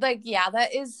that like, yeah,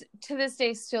 that is to this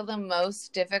day still the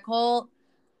most difficult,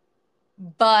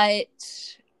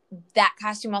 but that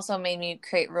costume also made me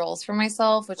create rules for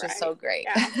myself, which is so great.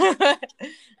 Yeah.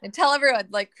 And tell everyone,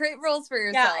 like, create rules for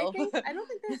yourself. Yeah, I don't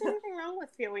think there's anything wrong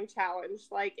with feeling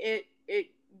challenged. Like it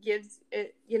gives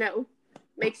it, you know,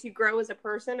 makes you grow as a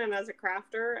person and as a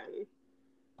crafter. And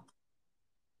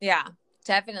yeah,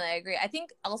 definitely, I agree. I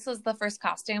think Elsa's the first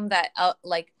costume that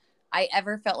like I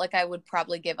ever felt like I would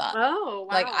probably give up. Oh,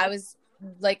 wow. Like I was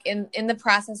like in the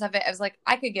process of it, I was like,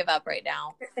 I could give up right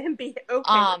now and be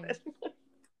okay with it.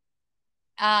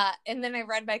 And then I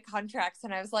read my contracts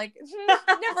and I was like,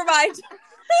 never mind.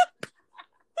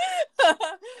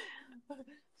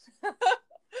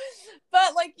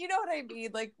 But like, you know what I mean?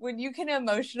 Like when you can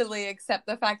emotionally accept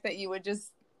the fact that you would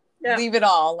just leave it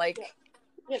all, like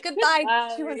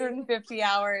goodbye 250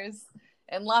 hours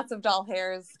and lots of doll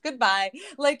hairs. Goodbye.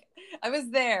 Like I was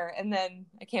there and then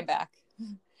I came back.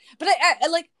 But I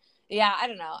like, yeah, I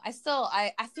don't know. I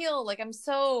feel like I'm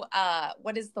so,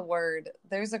 what is the word?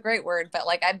 There's a great word, but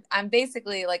like, I'm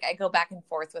basically like, I go back and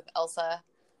forth with Elsa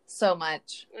so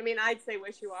much. I mean, I'd say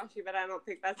wishy-washy, but I don't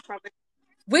think that's probably.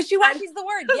 Wishy-washy is the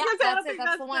word. Yeah, that's it.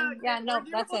 That's the one. Yeah, no,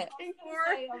 that's it.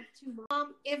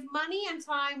 If money and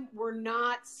time were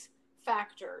not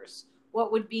factors,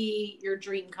 what would be your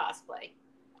dream cosplay?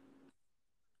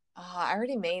 I've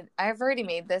already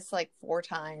made this like 4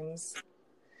 times.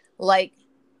 Like,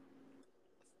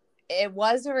 it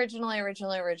was originally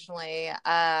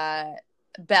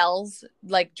Belle's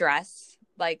like dress,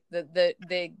 like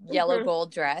the yellow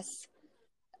gold dress.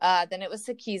 Then it was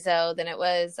Sakizo. Then it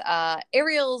was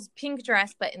Ariel's pink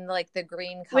dress, but in like the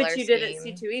green color which you scheme. did at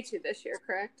C2E2 this year,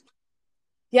 correct?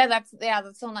 Yeah, that's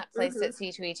still not placed at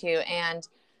C2E2, and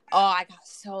I got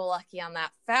so lucky on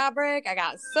that fabric. I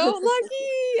got so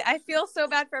lucky. I feel so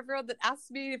bad for everyone that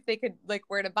asked me if they could like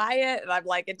where to buy it, and I'm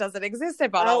like, it doesn't exist. I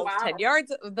bought 10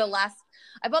 yards. I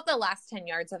bought the last 10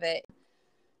 yards of it.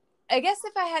 I guess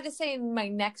if I had to say my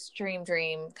next dream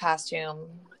costume,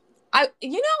 I'd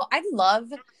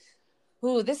love.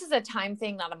 Ooh, this is a time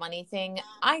thing, not a money thing.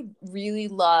 I really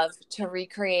love to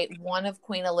recreate one of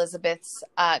Queen Elizabeth's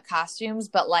costumes,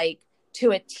 but like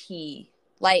to a T,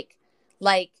 like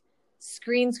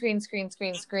screen,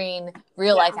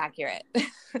 real life accurate.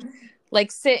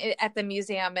 Like sit at the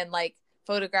museum and like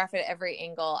photograph it at every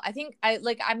angle. I think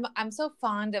I'm so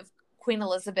fond of Queen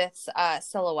Elizabeth's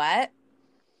silhouette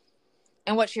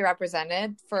and what she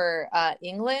represented for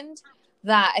England,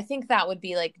 that I think that would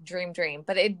be like dream,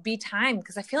 but it'd be time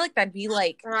because I feel like that'd be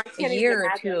like a year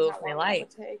or 2 of my life.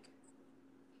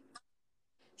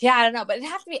 Yeah, I don't know, but it'd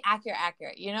have to be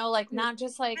accurate, you know, like not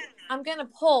just like I'm gonna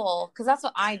pull, because that's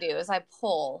what I do is I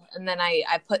pull and then I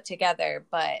put together.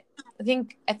 But I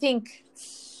think that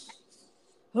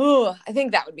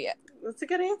would be it. That's a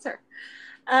good answer.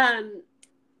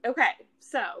 Okay,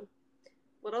 so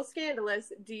little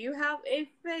scandalous. Do you have a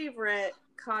favorite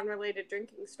con-related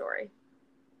drinking story?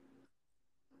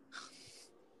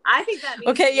 I think that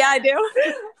means okay, yeah, I do.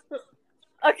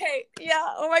 Okay,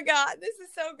 yeah, oh my god, this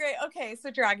is so great. Okay, so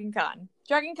Dragon Con,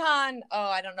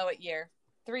 I don't know what year,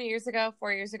 3 years ago,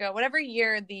 4 years ago, whatever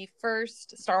year the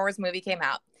first Star Wars movie came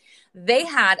out, they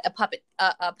had a puppet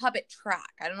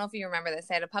track. I don't know if you remember this.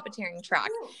 They had a puppeteering track,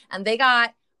 and they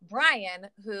got Brian,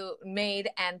 who made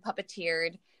and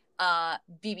puppeteered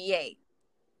BB-8.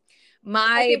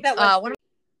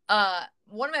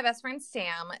 One of my best friends,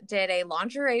 Sam, did a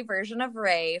lingerie version of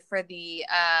Rey for the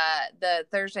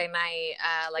Thursday night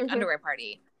underwear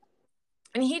party.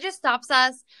 And he just stops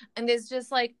us and is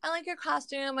just like, I like your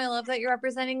costume. I love that you're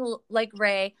representing like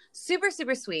Rey. Super,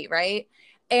 super sweet, right?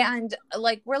 And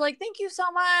like we're like, thank you so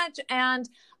much. And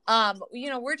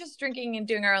we're just drinking and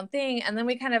doing our own thing. And then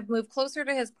we kind of move closer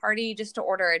to his party just to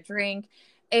order a drink.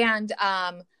 And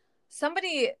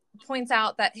somebody points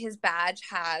out that his badge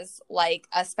has like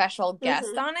a special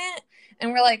guest on it,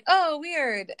 and we're like, oh,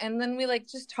 weird. And then we like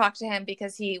just talked to him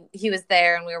because he was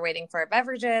there and we were waiting for our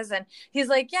beverages, and he's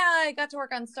like, yeah, I got to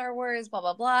work on Star Wars, blah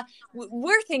blah blah.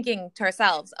 We're thinking to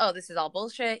ourselves, oh, this is all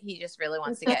bullshit, he just really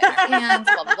wants to get in our hands,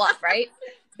 blah blah blah, right?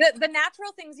 The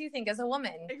natural things you think as a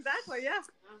woman. Exactly, yeah.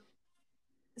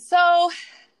 So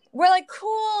we're like,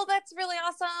 cool, that's really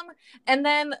awesome. And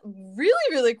then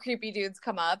really, really creepy dudes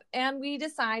come up, and we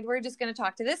decide we're just going to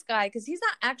talk to this guy because he's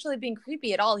not actually being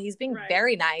creepy at all. He's being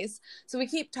very nice. So we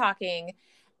keep talking,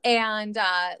 and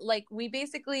we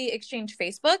basically exchange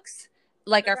Facebooks,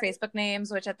 like our Facebook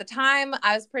names, which at the time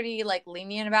I was pretty like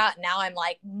lenient about. Now I'm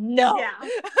like, no.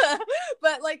 Yeah.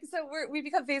 But like, so we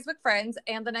become Facebook friends,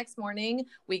 and the next morning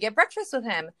we get breakfast with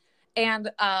him.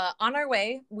 And on our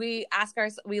way, we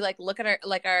look at our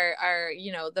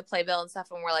the playbill and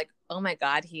stuff, and we're like, oh my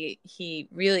god, he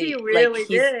really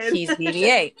did. He's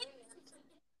BB-8.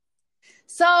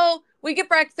 So we get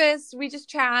breakfast, we just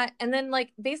chat, and then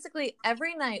like basically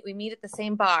every night we meet at the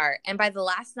same bar. And by the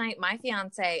last night, my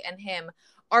fiance and him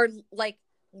are like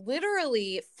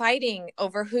literally fighting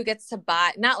over who gets to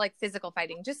buy, not like physical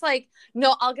fighting, just like,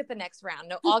 no, I'll get the next round.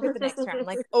 No, I'll get the next round.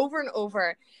 Like over and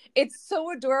over. It's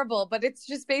so adorable, but it's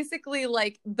just basically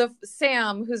like the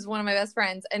Sam, who's one of my best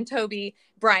friends, and Toby,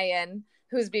 Brian,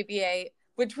 who's BB-8,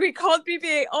 which we called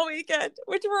BB-8 all weekend,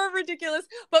 which were ridiculous.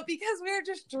 But because we were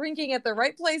just drinking at the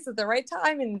right place at the right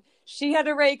time, and she had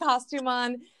a Ray costume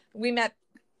on, we met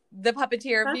the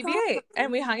puppeteer of BB-8 awesome.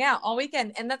 And we hung out all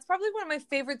weekend. And that's probably one of my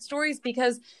favorite stories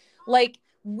because like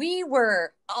we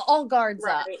were all guards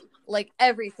up, like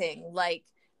everything, like,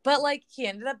 but like he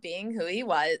ended up being who he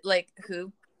was, like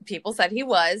who people said he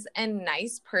was, and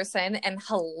nice person and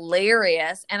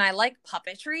hilarious. And I like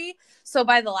puppetry. So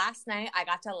by the last night I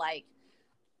got to like,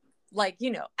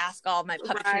 you know, ask all my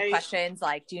puppetry questions.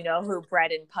 Like, do you know who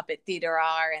Bread and Puppet Theater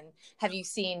are? And have you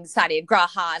seen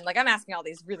Satyagraha? And like, I'm asking all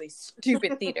these really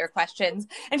stupid theater questions.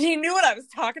 And he knew what I was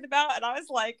talking about. And I was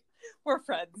like, we're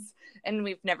friends. And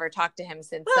we've never talked to him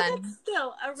since then. That's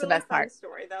still a really fun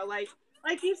story, though. Like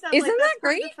you said, isn't like, that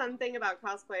great? The fun thing about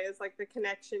cosplay is like the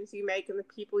connections you make and the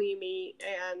people you meet.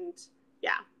 And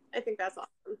yeah, I think that's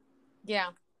awesome.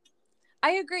 Yeah,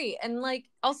 I agree. And like,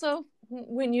 also,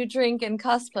 when you drink and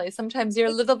cosplay, sometimes you're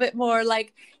a little bit more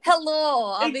like,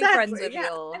 hello, I'll be friends with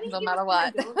you, no matter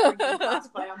what.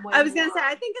 I was going to say,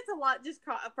 I think it's a lot just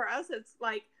for us. It's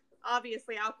like,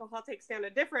 obviously alcohol takes down a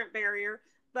different barrier,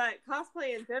 but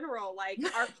cosplay in general, like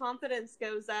our confidence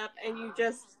goes up and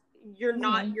you're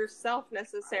not yourself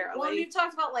necessarily. Well, you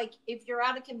talked about like if you're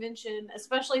at a convention,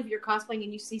 especially if you're cosplaying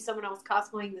and you see someone else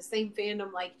cosplaying the same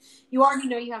fandom, like you already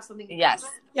know you have something in common.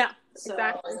 Yeah, so,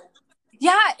 exactly.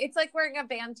 Yeah, it's like wearing a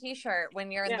band t-shirt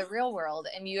when you're in the real world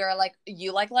and you're like,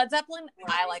 you like Led Zeppelin?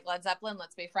 I like Led Zeppelin.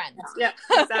 Let's be friends. Yeah,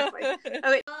 exactly.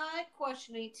 Okay.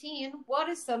 Question 18. What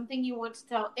is something you want to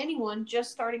tell anyone just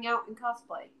starting out in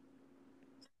cosplay?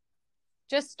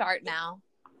 Just start now.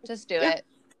 Just do it.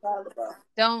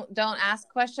 Don't ask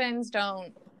questions.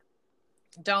 Don't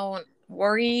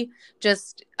worry.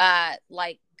 Just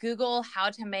like Google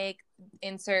how to make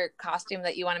insert costume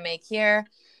that you want to make here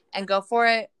and go for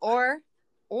it.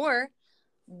 Or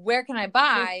where can I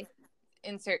buy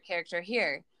insert character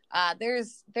here?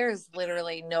 There's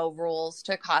literally no rules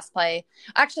to cosplay.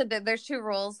 Actually, there's 2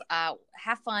 rules.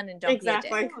 Have fun and don't be a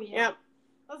dick. Oh, yeah. Yep.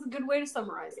 That's a good way to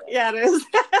summarize it. Yeah, it is.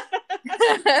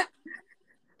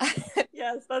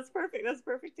 Yes, that's perfect. That's a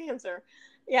perfect answer.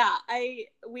 Yeah,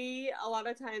 we a lot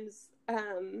of times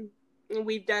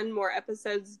we've done more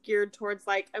episodes geared towards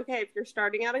like, okay, if you're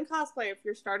starting out in cosplay, if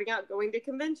you're starting out going to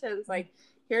conventions, like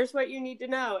here's what you need to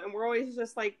know. And we're always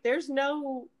just like, there's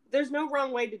no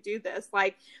wrong way to do this.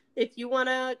 Like if you want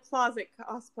to closet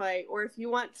cosplay, or if you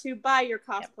want to buy your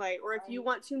cosplay, or if you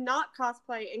want to not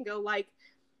cosplay and go like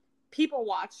people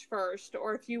watch first,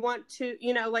 or if you want to,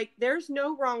 you know, like there's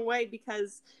no wrong way,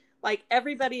 because like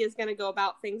everybody is going to go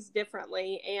about things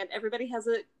differently, and everybody has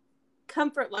a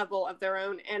comfort level of their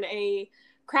own and a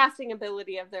crafting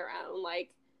ability of their own.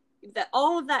 Like that,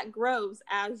 all of that grows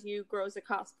as you grow as a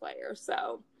cosplayer.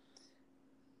 So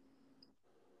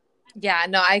yeah,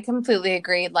 no, I completely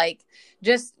agree. Like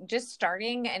just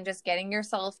starting and just getting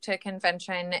yourself to a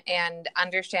convention and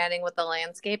understanding what the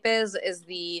landscape is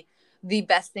the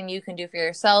best thing you can do for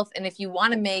yourself. And if you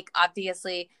want to make,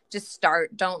 obviously just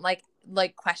start. Don't like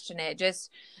question it.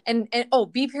 Just and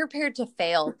be prepared to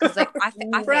fail, because like I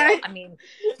fail. I mean,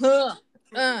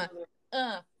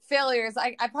 failures.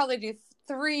 I probably do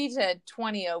 3 to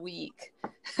 20 a week.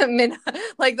 I mean,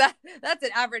 like that's an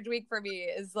average week for me,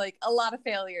 is like a lot of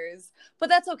failures, but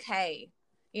that's okay,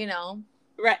 you know.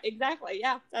 Right, exactly.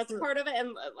 Yeah, that's part of it.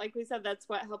 And like we said, that's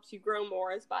what helps you grow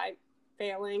more, is by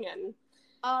failing. And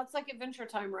it's like Adventure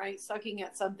Time, right? Sucking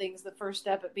at something's the first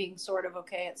step at being sort of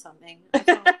okay at something. I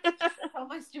tell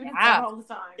my students that all the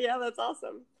time. Yeah, that's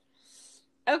awesome.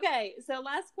 Okay, so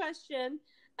last question.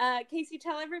 Casey,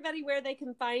 tell everybody where they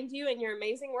can find you and your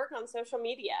amazing work on social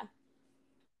media.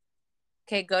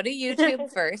 Okay, go to YouTube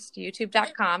first,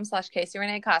 youtube.com/Casey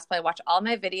Renee Cosplay. Watch all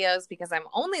my videos, because I'm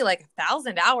only like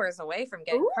 1,000 hours away from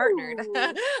getting partnered.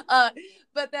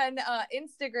 But then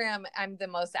Instagram, I'm the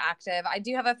most active. I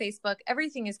do have a Facebook.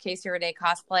 Everything is Casey Renee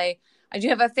Cosplay. I do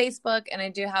have a Facebook, and I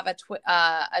do have a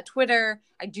Twitter.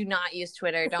 I do not use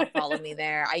Twitter. Don't follow me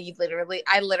there. I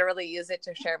literally use it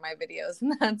to share my videos,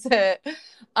 and that's it.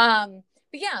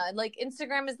 But yeah, like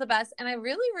Instagram is the best, and I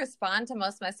really respond to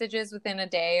most messages within a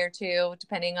day or 2,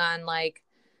 depending on like,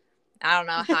 I don't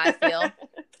know how I feel.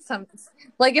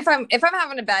 Like if I'm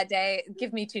having a bad day,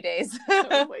 give me 2 days.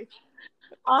 Totally.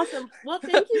 Awesome. Well,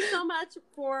 thank you so much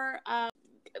for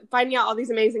finding out all these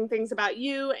amazing things about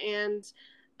you, and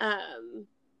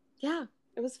yeah,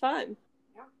 it was fun.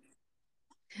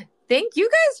 Thank you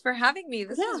guys for having me.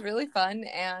 This was really fun,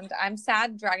 and I'm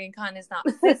sad Dragon Con is not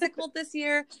physical this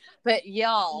year, but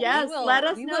y'all, yes, let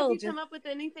us know if you come up with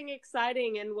anything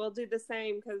exciting, and we'll do the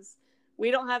same, because we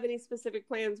don't have any specific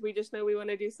plans. We just know we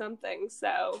want to do something,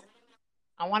 so...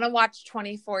 I want to watch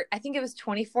 24. I think it was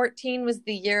 2014 was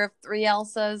the year of 3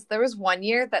 Elsas. There was one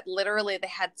year that literally they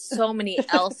had so many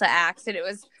Elsa acts, and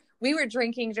we were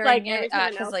drinking during it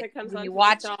because when you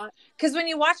watch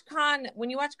Con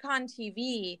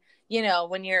TV, you know,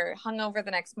 when you're hungover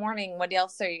the next morning, what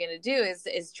else are you going to do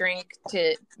is drink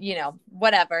to, you know,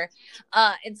 whatever.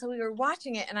 And so we were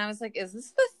watching it, and I was like, is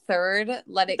this the third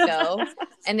Let It Go?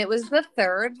 And it was the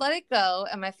third Let It Go.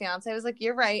 And my fiance was like,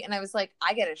 you're right. And I was like,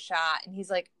 I get a shot. And he's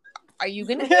like, are you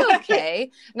going to be okay?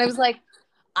 And I was like,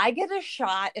 I get a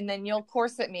shot, and then you'll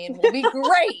corset me, and we'll be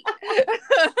great.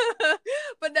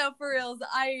 But no, for reals,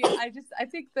 I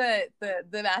think the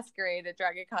masquerade at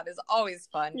Dragon Con is always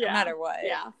fun, no matter what.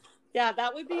 Yeah,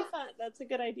 that would be fun. That's a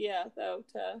good idea, though,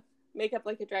 to make up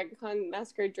like a Dragon Con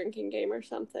masquerade drinking game or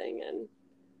something, and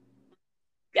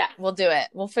we'll do it.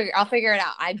 I'll figure it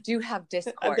out. I do have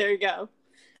Discord. There you go.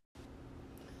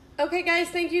 Okay, guys,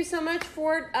 thank you so much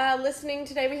for listening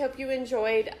today. We hope you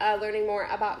enjoyed learning more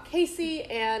about Casey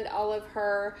and all of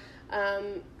her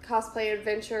cosplay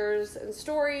adventures and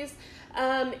stories.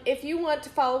 If you want to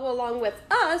follow along with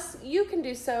us, you can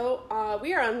do so.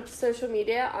 We are on social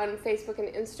media on Facebook and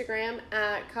Instagram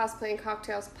at Cosplay and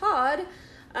Cocktails Pod.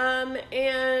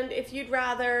 And if you'd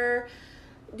rather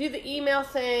do the email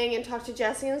thing and talk to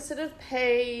Jessie instead of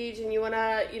Paige, and you want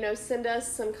to, send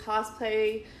us some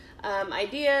cosplay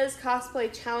ideas,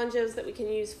 cosplay challenges that we can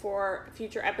use for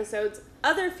future episodes,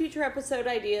 other future episode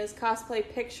ideas, cosplay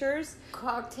pictures,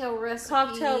 cocktail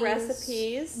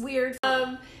recipes, weird.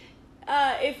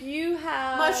 If you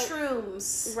have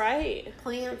mushrooms, right?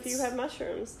 Plants. If you have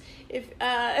mushrooms, if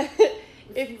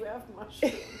you have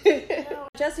mushrooms,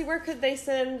 Jessie, where could they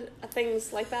send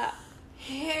things like that?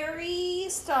 Harry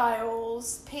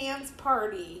Styles Pants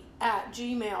Party at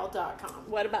gmail.com.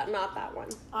 What about not that one?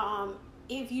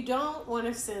 If you don't want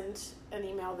to send an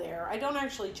email there, I don't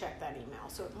actually check that email,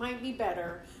 so it might be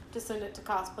better to send it to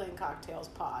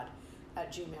cosplayandcocktailspod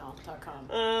at gmail.com.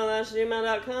 Oh, that's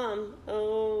gmail.com.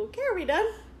 Okay, are we done?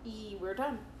 We're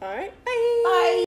done. All right, bye. Bye.